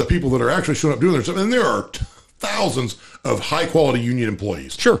reward the people that are actually showing up doing their stuff. And there are thousands of high quality union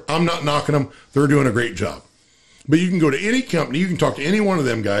employees. Sure. I'm not knocking them. They're doing a great job. But you can go to any company, you can talk to any one of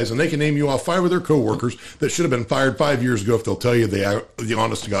them guys, and they can name you off 5 of their coworkers that should have been fired 5 years ago if they'll tell you the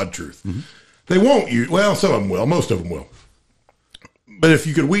honest to God truth. Mm-hmm. They won't. Well, some of them will. Most of them will. But if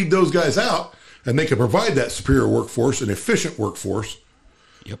you could weed those guys out and they could provide that superior workforce, an efficient workforce,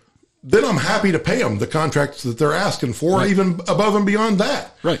 then I'm happy to pay them the contracts that they're asking for, right, even above and beyond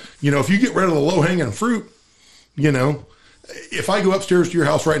that. Right. If you get rid of the low-hanging fruit, if I go upstairs to your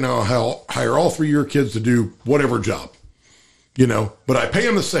house right now, I'll hire all 3 of your kids to do whatever job, but I pay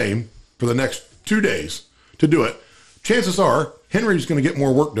them the same for the next 2 days to do it. Chances are Henry's going to get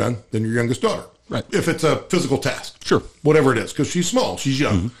more work done than your youngest daughter. Right. If it's a physical task. Sure. Whatever it is, because she's small, she's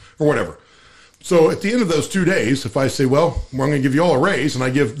young, or whatever. So at the end of those 2 days, if I say, well, I'm going to give you all a raise, and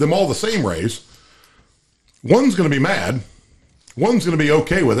I give them all the same raise, one's going to be mad, one's going to be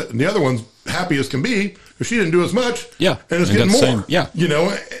okay with it, and the other one's happy as can be because she didn't do as much, yeah, and it's getting more. Same. Yeah. And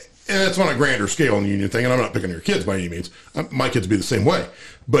it's on a grander scale in the union thing, and I'm not picking your kids by any means. My kids be the same way.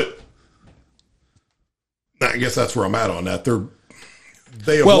 But I guess that's where I'm at on that.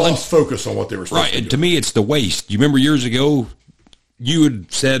 They have lost focus on what they were supposed to do. Right, and to me, it's the waste. You remember years ago, you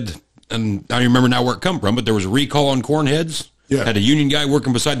had said, and I don't remember now where it come from, but there was a recall on corn heads. Yeah. Had a union guy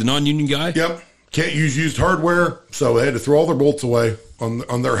working beside the non-union guy. Yep. Can't use used hardware, so they had to throw all their bolts away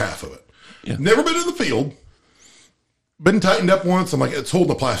on their half of it. Yeah. Never been in the field. Been tightened up once. I'm like, it's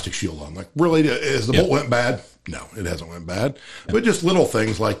holding a plastic shield on. Like, really, has the bolt went bad? No, it hasn't went bad. But just little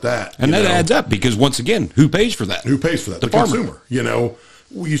things like that. And that adds up because, once again, who pays for that? Who pays for that? The consumer.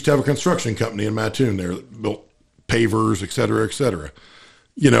 We used to have a construction company in Mattoon there that built pavers, et cetera, et cetera.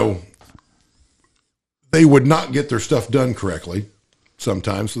 They would not get their stuff done correctly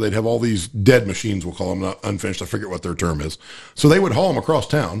sometimes, so they'd have all these dead machines, we'll call them, not unfinished, I forget what their term is. So they would haul them across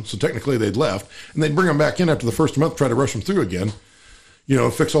town, so technically they'd left, and they'd bring them back in after the first month, try to rush them through again,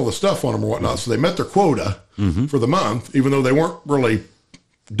 fix all the stuff on them or whatnot. So they met their quota for the month, even though they weren't really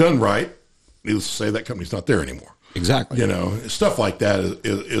done right. Needless to say, that company's not there anymore. Exactly. Stuff like that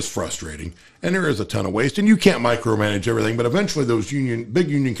is frustrating. And there is a ton of waste, and you can't micromanage everything, but eventually those big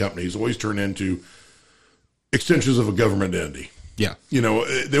union companies always turn into extensions of a government entity. Yeah.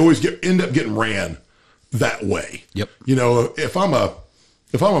 They always end up getting ran that way. Yep. If I'm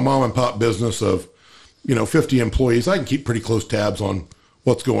a mom and pop business of, 50 employees, I can keep pretty close tabs on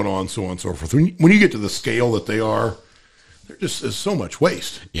what's going on, so on and so forth. When you get to the scale that they are, there just is so much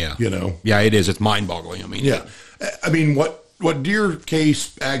waste. Yeah. Yeah, it is. It's mind boggling. Yeah. What Deere,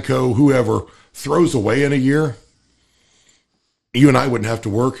 Case, AGCO, whoever throws away in a year, you and I wouldn't have to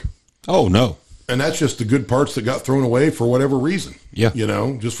work. Oh, no. And that's just the good parts that got thrown away for whatever reason. Yeah.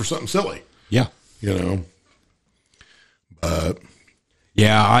 Just for something silly. Yeah. But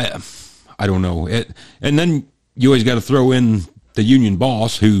yeah, I don't know. And then you always got to throw in the union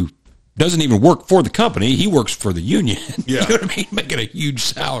boss who doesn't even work for the company. He works for the union. Yeah. You know what I mean? Making a huge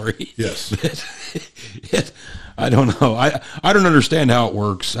salary. Yes. I don't know. I don't understand how it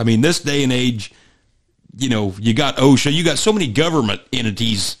works. This day and age, you got OSHA, you got so many government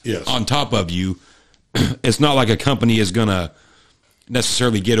entities on top of you. It's not like a company is going to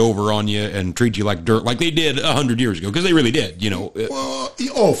necessarily get over on you and treat you like dirt like they did 100 years ago, because they really did,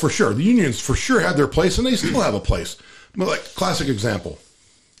 Well, for sure. The unions for sure had their place, and they still have a place. But classic example,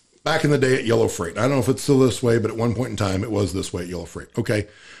 back in the day at Yellow Freight. I don't know if it's still this way, but at one point in time, it was this way at Yellow Freight. Okay,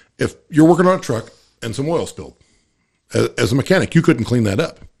 if you're working on a truck and some oil spilled, as a mechanic, you couldn't clean that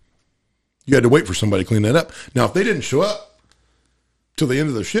up. You had to wait for somebody to clean that up. Now, if they didn't show up till the end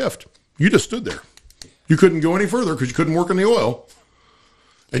of the shift, you just stood there. You couldn't go any further because you couldn't work on the oil,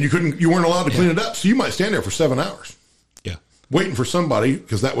 and you weren't allowed to clean it up. So you might stand there for 7 hours. Yeah. Waiting for somebody,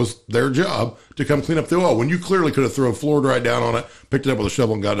 because that was their job, to come clean up the oil when you clearly could have thrown floor dry down on it, picked it up with a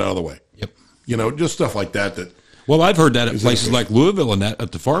shovel, and got it out of the way. Yep. Just stuff like that. Well, I've heard that at places like Louisville and that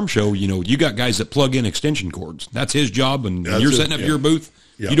at the farm show, you got guys that plug in extension cords. That's his job, and you're setting up your booth.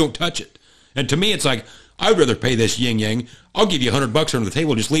 Yeah. You don't touch it. And to me, it's like, I'd rather pay this yin-yang. I'll give you $100 under the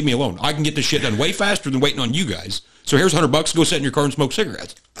table. Just leave me alone. I can get this shit done way faster than waiting on you guys. So here's $100. Go sit in your car and smoke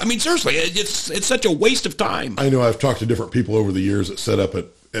cigarettes. Seriously, it's such a waste of time. I know I've talked to different people over the years that set up at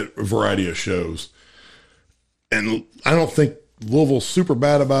a variety of shows. And I don't think Louisville's super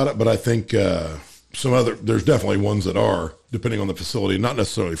bad about it, but I think there's definitely ones that are, depending on the facility, not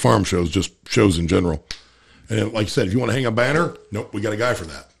necessarily farm shows, just shows in general. And like you said, if you want to hang a banner, nope, we got a guy for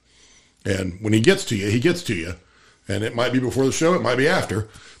that. And when he gets to you, he gets to you. And it might be before the show, it might be after.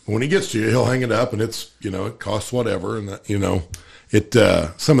 But when he gets to you, he'll hang it up, and it's, it costs whatever. And,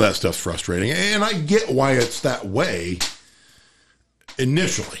 some of that stuff's frustrating. And I get why it's that way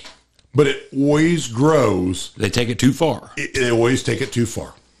initially. But it always grows. They take it too far. They always take it too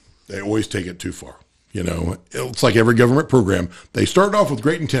far. They always take it too far. You know, it's like every government program. They start off with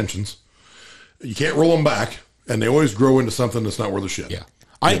great intentions. You can't roll them back, and they always grow into something that's not worth a shit. Yeah.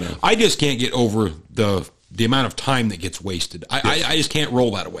 I just can't get over the amount of time that gets wasted. I just can't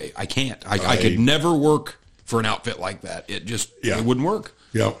roll that away. I can't. I could never work for an outfit like that. It just it wouldn't work.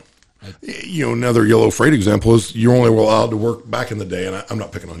 Yeah. You know, another Yellow Freight example is you're only allowed to work back in the day, and I'm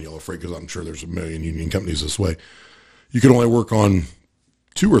not picking on Yellow Freight because I'm sure there's a million union companies this way. You can only work on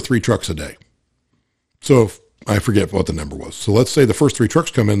 2 or 3 trucks a day. So if, I forget what the number was. So let's say the first 3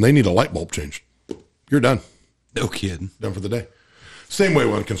 trucks come in, they need a light bulb changed. You're done. No kidding. Done for the day. Same way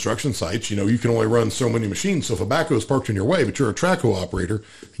on construction sites, you know, you can only run so many machines. So if a backhoe is parked in your way, but you're a track hoe operator,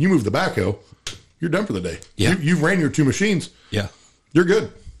 you move the backhoe, you're done for the day. Yeah. You've ran your 2 machines. Yeah. You're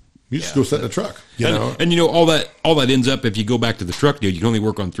good. You just go sit in the truck. You know? And you know, all that ends up, if you go back to the truck deal, you can only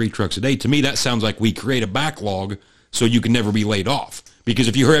work on 3 trucks a day. To me, that sounds like we create a backlog so you can never be laid off. Because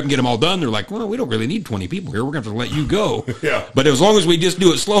if you hurry up and get them all done, they're like, well, we don't really need 20 people here. We're going to have to let you go. Yeah. But as long as we just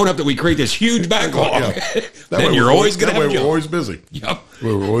do it slow enough that we create this huge backlog, then you're always going to have a job. We're always busy. Yep.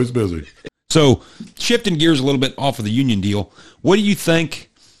 We're always busy. So shifting gears a little bit off of the union deal, what do you think?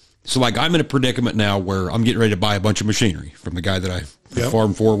 So like I'm in a predicament now where I'm getting ready to buy a bunch of machinery from the guy that I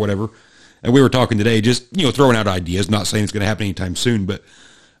farm for or whatever. And we were talking today, just, you know, throwing out ideas, not saying it's going to happen anytime soon, but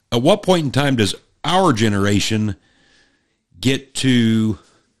at what point in time does our generation get to,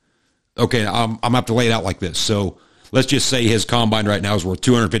 okay, I'm going to have to lay it out like this. So let's just say his combine right now is worth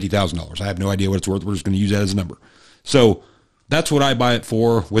 $250,000. I have no idea what it's worth. We're just going to use that as a number. So that's what I buy it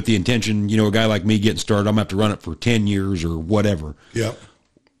for, with the intention, you know, a guy like me getting started, I'm going to have to run it for 10 years or whatever. Yeah.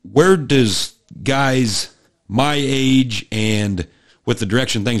 Where does guys my age and with the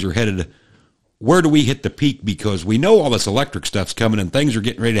direction things are headed, where do we hit the peak? Because we know all this electric stuff's coming and things are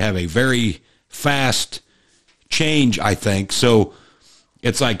getting ready to have a very fast change, I think. So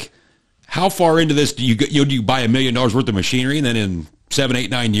it's like, how far into this do you buy $1 million worth of machinery, and then in 7,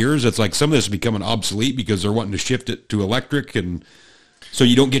 8, 9 years, it's like some of this is becoming obsolete because they're wanting to shift it to electric, and so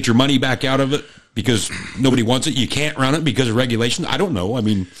you don't get your money back out of it because nobody wants it. You can't run it because of regulation. I don't know. I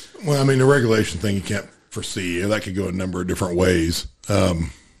mean, the regulation thing you can't foresee. That could go a number of different ways.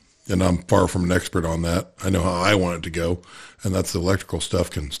 And I'm far from an expert on that. I know how I want it to go, and that's the electrical stuff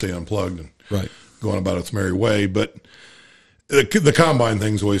can stay unplugged and go on about its merry way. But the combine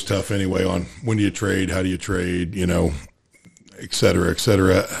thing's always tough anyway, on when do you trade, how do you trade, you know, et cetera, et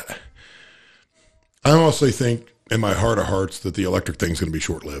cetera. I honestly think in my heart of hearts that the electric thing's going to be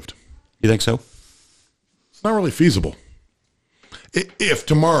short-lived. You think so? It's not really feasible. If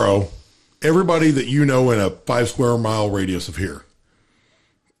tomorrow everybody that you know in a 5 square mile radius of here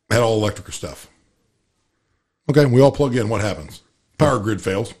had all electrical stuff, okay, we all plug in, what happens? Power grid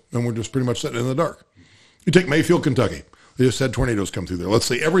fails, and we're just pretty much sitting in the dark. You take Mayfield, Kentucky. They just had tornadoes come through there. Let's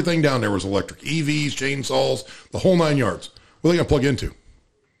say everything down there was electric. EVs, chainsaws, the whole 9 yards. What are they going to plug into?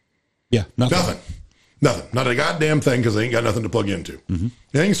 Yeah, nothing. Not a goddamn thing, because they ain't got nothing to plug into. Mm-hmm.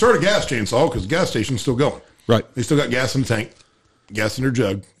 They can start a gas chainsaw because the gas station's still going. Right. They still got gas in the tank, gas in their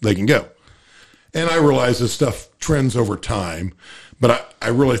jug. They can go. And I realize this stuff trends over time, but I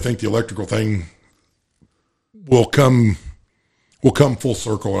really think the electrical thing will come full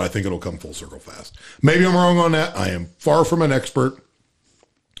circle, and I think it'll come full circle fast. Maybe I'm wrong on that. I am far from an expert.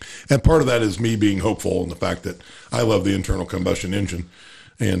 And part of that is me being hopeful in the fact that I love the internal combustion engine,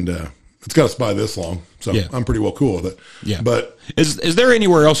 and it's got us by this long. So I'm pretty well cool with it. Yeah. But is there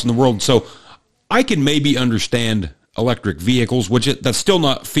anywhere else in the world? So I can maybe understand electric vehicles, that's still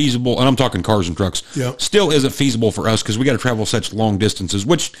not feasible. And I'm talking cars and trucks. Yeah. Still isn't feasible for us because we got to travel such long distances,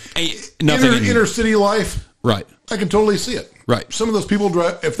 which ain't nothing. Inner city life. Right. I can totally see it. Right. Some of those people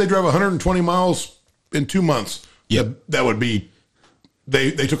if they drive 120 miles in 2 months, that would be,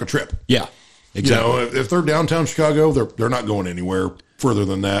 they took a trip. Yeah, exactly. You know, if they're downtown Chicago, they're not going anywhere further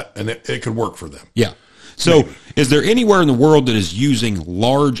than that, and it could work for them. Yeah. So is there anywhere in the world that is using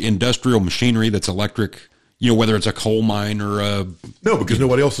large industrial machinery that's electric, you know, whether it's a coal mine or a... No, because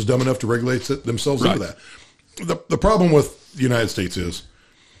nobody else is dumb enough to regulate themselves into that. The problem with the United States is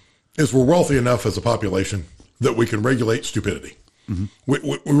we're wealthy enough as a population that we can regulate stupidity. Mm-hmm.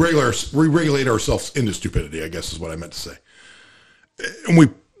 We regulate ourselves into stupidity, I guess is what I meant to say. And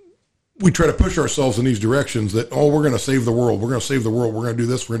we try to push ourselves in these directions that, we're going to save the world. We're going to save the world. We're going to do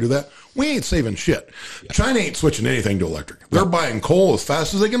this. We're going to do that. We ain't saving shit. Yeah. China ain't switching anything to electric. They're buying coal as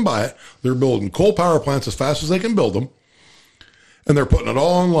fast as they can buy it. They're building coal power plants as fast as they can build them. And they're putting it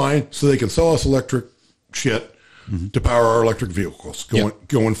all online so they can sell us electric shit to power our electric vehicles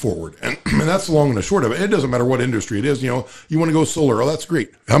going forward. And that's the long and the short of it. It doesn't matter what industry it is. You know, you want to go solar. Oh, that's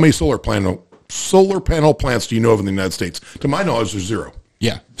great. How many solar panel plants do you know of in the United States? To my knowledge, there's 0.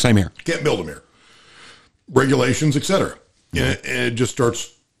 Yeah, same here. Can't build them here. regulations, etc. And it just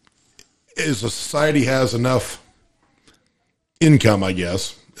starts, as a society has enough income, I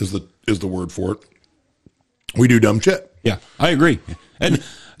guess, is the word for it, we do dumb shit. Yeah, I agree. And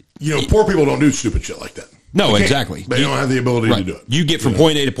poor people don't do stupid shit like that. No, exactly. They don't have the ability to do it. You get from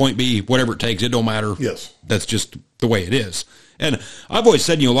point A to point B, whatever it takes. It don't matter. Yes. That's just the way it is. And I've always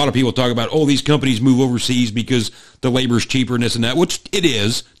said, a lot of people talk about, these companies move overseas because the labor's cheaper and this and that, which it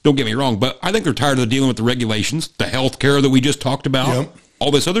is. Don't get me wrong. But I think they're tired of dealing with the regulations, the health care that we just talked about,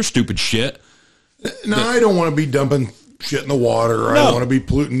 all this other stupid shit. Now, I don't want to be dumping shit in the water. Or I don't want to be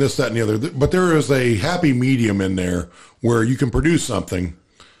polluting this, that, and the other. But there is a happy medium in there where you can produce something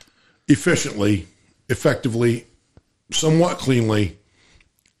efficiently, effectively, somewhat cleanly,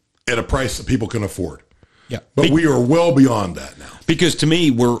 at a price that people can afford. Yeah, but we are well beyond that now. Because to me,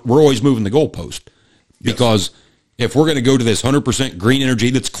 we're always moving the goalpost. Because if we're going to go to this 100% green energy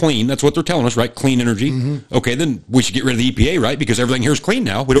that's clean, that's what they're telling us, right? Clean energy. Mm-hmm. Okay, then we should get rid of the EPA, right? Because everything here is clean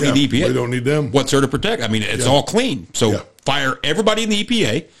now. We don't need the EPA. We don't need them. What's there to protect? I mean, it's all clean. So fire everybody in the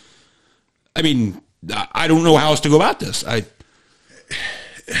EPA. I mean, I don't know how else to go about this.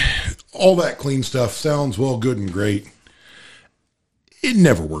 All that clean stuff sounds well, good and great. It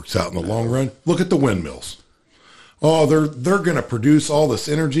never works out in the long run. Look at the windmills. Oh, they're going to produce all this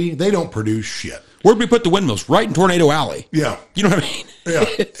energy. They don't produce shit. Where'd we put the windmills? Right in Tornado Alley. Yeah. You know what I mean? Yeah.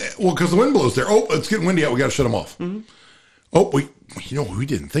 Well, because the wind blows there. Oh, it's getting windy out. We got to shut them off. Mm-hmm. Oh, we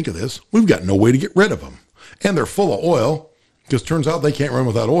didn't think of this. We've got no way to get rid of them. And they're full of oil, because turns out they can't run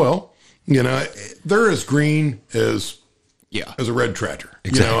without oil. They're as green as a red tractor.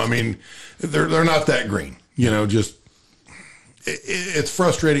 Exactly. I mean, they're not that green. Just it's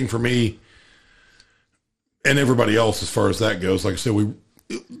frustrating for me and everybody else as far as that goes. Like I said, we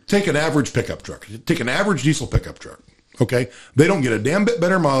take an average pickup truck, take an average diesel pickup truck. Okay, they don't get a damn bit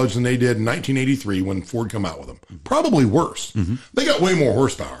better mileage than they did in 1983 when Ford come out with them. Probably worse. Mm-hmm. They got way more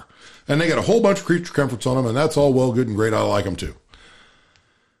horsepower, and they got a whole bunch of creature comforts on them, and that's all well, good, and great. I like them too.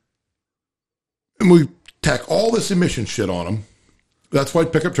 And we tack all this emission shit on them. That's why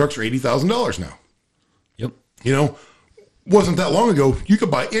pickup trucks are $80,000 now. Yep. Wasn't that long ago, you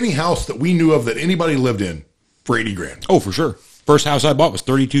could buy any house that we knew of that anybody lived in for $80,000. Oh, for sure. First house I bought was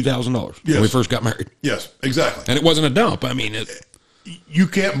 $32,000 when we first got married. Yes, exactly. And it wasn't a dump. I mean, you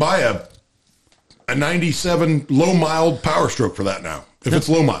can't buy a 97 low mild Power Stroke for that now. If it's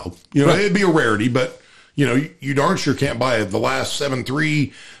low mild, it'd be a rarity, but you darn sure can't buy the last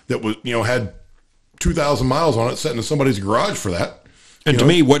 7.3 that was, had 2,000 miles on it sitting in somebody's garage for that. And to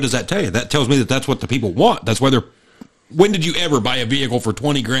me, what does that tell you? That tells me that that's what the people want. That's why when did you ever buy a vehicle for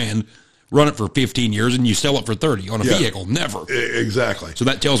 $20,000, run it for 15 years, and you sell it for 30 on a vehicle? Never. Exactly. So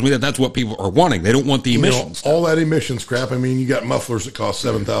that tells me that that's what people are wanting. They don't want the emissions. All that emissions crap. I mean, you got mufflers that cost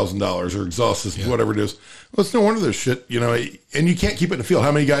 $7,000 or exhaust systems, whatever it is. Well, it's no wonder this shit, and you can't keep it in the field.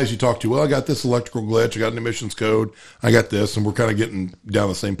 How many guys you talk to? Well, I got this electrical glitch. I got an emissions code. I got this, and we're kind of getting down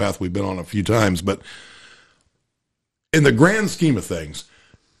the same path we've been on a few times. But in the grand scheme of things,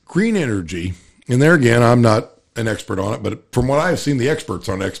 green energy, and there again, I'm not an expert on it, but from what I've seen, the experts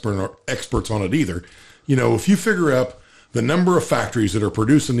on it either. If you figure up the number of factories that are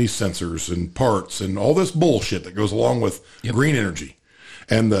producing these sensors and parts and all this bullshit that goes along with green energy,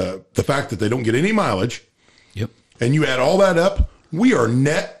 and the fact that they don't get any mileage, and you add all that up, we are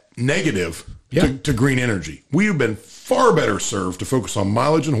net negative to green energy. We have been far better served to focus on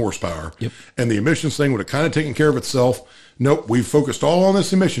mileage and horsepower, and the emissions thing would have kind of taken care of itself. Nope, we've focused all on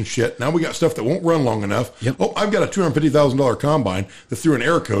this emission shit. Now we got stuff that won't run long enough. Oh, I've got a $250,000 combine that threw an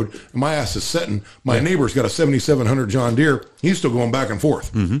air code, and my ass is setting. My neighbor's got a 7,700 John Deere. He's still going back and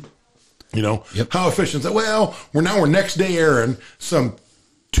forth. Mm-hmm. How efficient is that? Well, we're next day airing some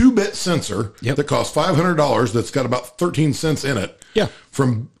 2-bit sensor that costs $500 that's got about 13 cents in it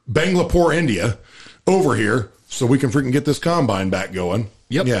from Bangalore, India, over here so we can freaking get this combine back going.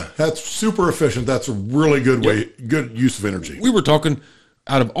 Yeah, that's super efficient. That's a really good way, good use of energy. We were talking,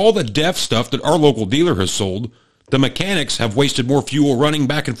 out of all the DEF stuff that our local dealer has sold, the mechanics have wasted more fuel running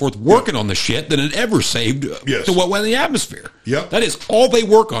back and forth working on the shit than it ever saved to what went in the atmosphere. That is all they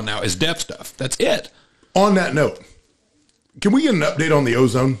work on now is DEF stuff. That's it. On that note, can we get an update on the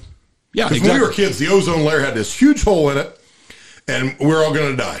ozone? Yeah, because when we were kids, the ozone layer had this huge hole in it, and we're all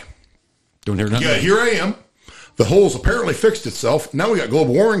going to die. Don't hear nothing. Yeah, here I am. The hole's apparently fixed itself. Now we got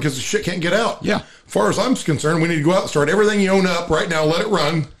global warming because the shit can't get out. Yeah. As far as I'm concerned, we need to go out and start everything you own up right now. Let it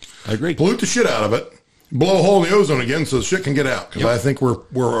run. I agree. Pollute the shit out of it. blow a hole in the ozone again so the shit can get out. Because I think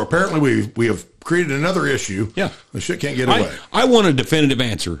we're apparently we have created another issue. Yeah. The shit can't get away. I want a definitive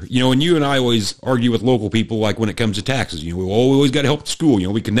answer. And you and I always argue with local people, like when it comes to taxes. We always got to help the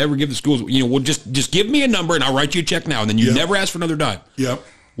school. We can never give the schools, well, just give me a number and I'll write you a check now. And then you never ask for another dime. Yep.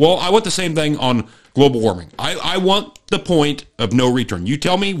 Well, I want the same thing on global warming. I want the point of no return. You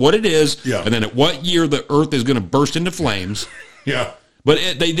tell me what it is, and then at what year the Earth is going to burst into flames. Yeah. But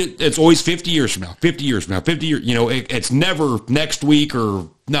it's always 50 years from now, 50 years from now, 50 years. It's never next week or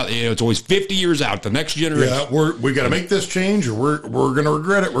no. It's always 50 years out. The next generation. Yeah, we got to make this change, or we're going to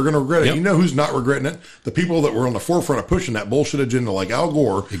regret it. We're going to regret it. Yep. You know who's not regretting it? The people that were on the forefront of pushing that bullshit agenda, like Al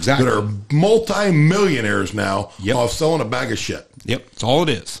Gore, exactly, that are multi-millionaires now yep, off selling a bag of shit. Yep, that's all it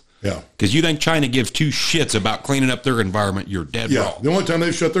is. Yeah, because you think China gives two shits about cleaning up their environment, you're dead wrong. The only time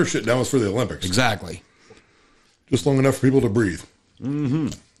they've shut their shit down was for the Olympics. Exactly. Just long enough for people to breathe. Mm-hmm.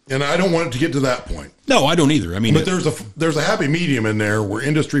 And I don't want it to get to that point. No, I don't either. I mean, but there's a happy medium in there where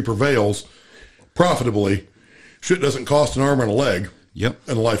industry prevails profitably. Shit doesn't cost an arm and a leg. Yep,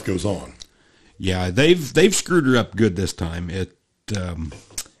 and life goes on. Yeah, they've screwed her up good this time. And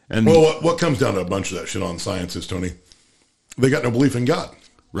what comes down to a bunch of that shit on science is, Tony, they got no belief in God.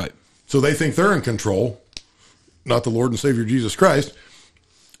 Right. So they think they're in control, not the Lord and Savior Jesus Christ,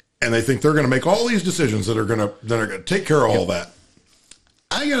 and they think they're going to make all these decisions that are going to take care of all that.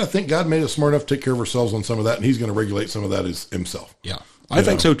 I got to think God made us smart enough to take care of ourselves on some of that, and he's going to regulate some of that himself. Yeah, I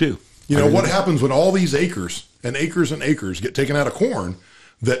think so too. What happens when all these acres and acres and acres get taken out of corn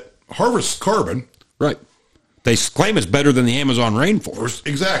that harvests carbon? Right. They claim it's better than the Amazon rainforest.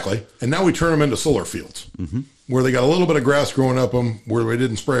 Exactly. And now we turn them into solar fields, where they got a little bit of grass growing up them, where we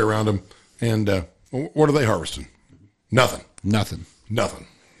didn't spray around them. And what are they harvesting? Nothing.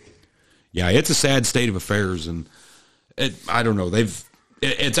 Yeah, it's a sad state of affairs, and I don't know.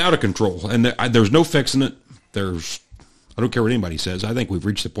 It's out of control, and there's no fixing it. I don't care what anybody says. I think we've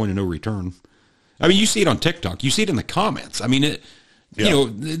reached the point of no return. I mean, you see it on TikTok. You see it in the comments. I mean,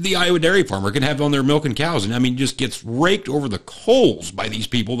 the Iowa dairy farmer can have on their milking cows, and just gets raked over the coals by these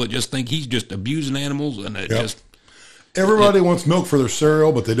people that just think he's just abusing animals, and everybody wants milk for their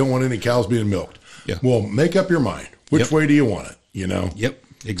cereal, but they don't want any cows being milked. Yeah. Well, make up your mind. Which way do you want it? Yep.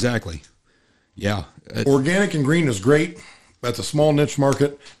 Exactly. Yeah. Organic and green is great. That's a small niche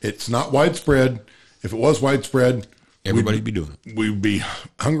market. It's not widespread. If it was widespread, everybody'd be doing it. We'd be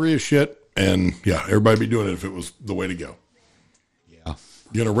hungry as shit, and everybody'd be doing it if it was the way to go. Yeah.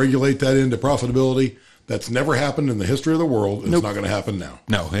 You're going to regulate that into profitability. That's never happened in the history of the world. It's not going to happen now.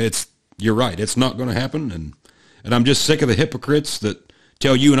 No, you're right. It's not going to happen, and I'm just sick of the hypocrites that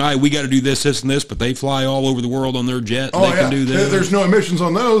tell you and I we got to do this, this, and this, but they fly all over the world on their jet. And they can do this. There's no emissions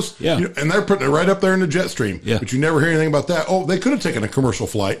on those. Yeah. And they're putting it right up there in the jet stream. Yeah. But you never hear anything about that. Oh, they could have taken a commercial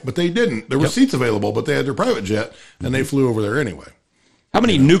flight, but they didn't. There were seats available, but they had their private jet, and they flew over there anyway. How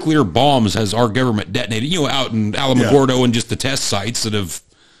many nuclear bombs has our government detonated? Out in Alamogordo and just the test sites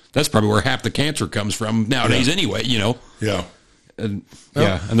that's probably where half the cancer comes from nowadays anyway, Yeah. And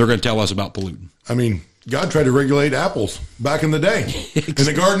they're going to tell us about polluting. I mean, God tried to regulate apples back in the day in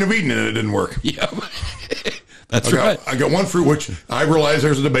the Garden of Eden, and it didn't work. Yeah, that's right. I got one fruit, which I realize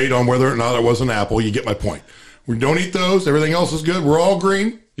there's a debate on whether or not it was an apple. You get my point. We don't eat those. Everything else is good. We're all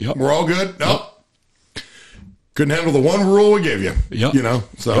green. Yep. We're all good. Nope. Couldn't handle the one rule we gave you. Yep.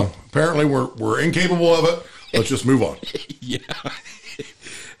 So apparently we're incapable of it. Let's just move on.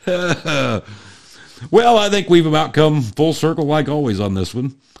 Well, I think we've about come full circle like always on this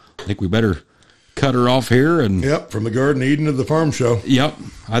one. I think we better cut her off here, and from the Garden of Eden to the farm show.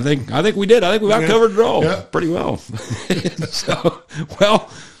 I think we did. I think we've covered it all pretty well. So,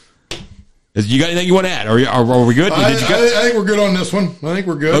 you got anything you want to add? Are we good? I think we're good on this one. I think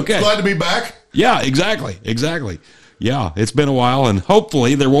we're good. Okay. Glad to be back. Yeah, exactly. Yeah, it's been a while, and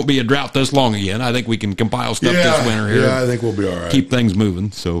hopefully there won't be a drought this long again. I think we can compile stuff this winter here. Yeah, I think we'll be all right. Keep things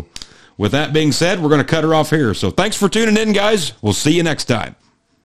moving. So with that being said, we're going to cut her off here. So thanks for tuning in, guys. We'll see you next time.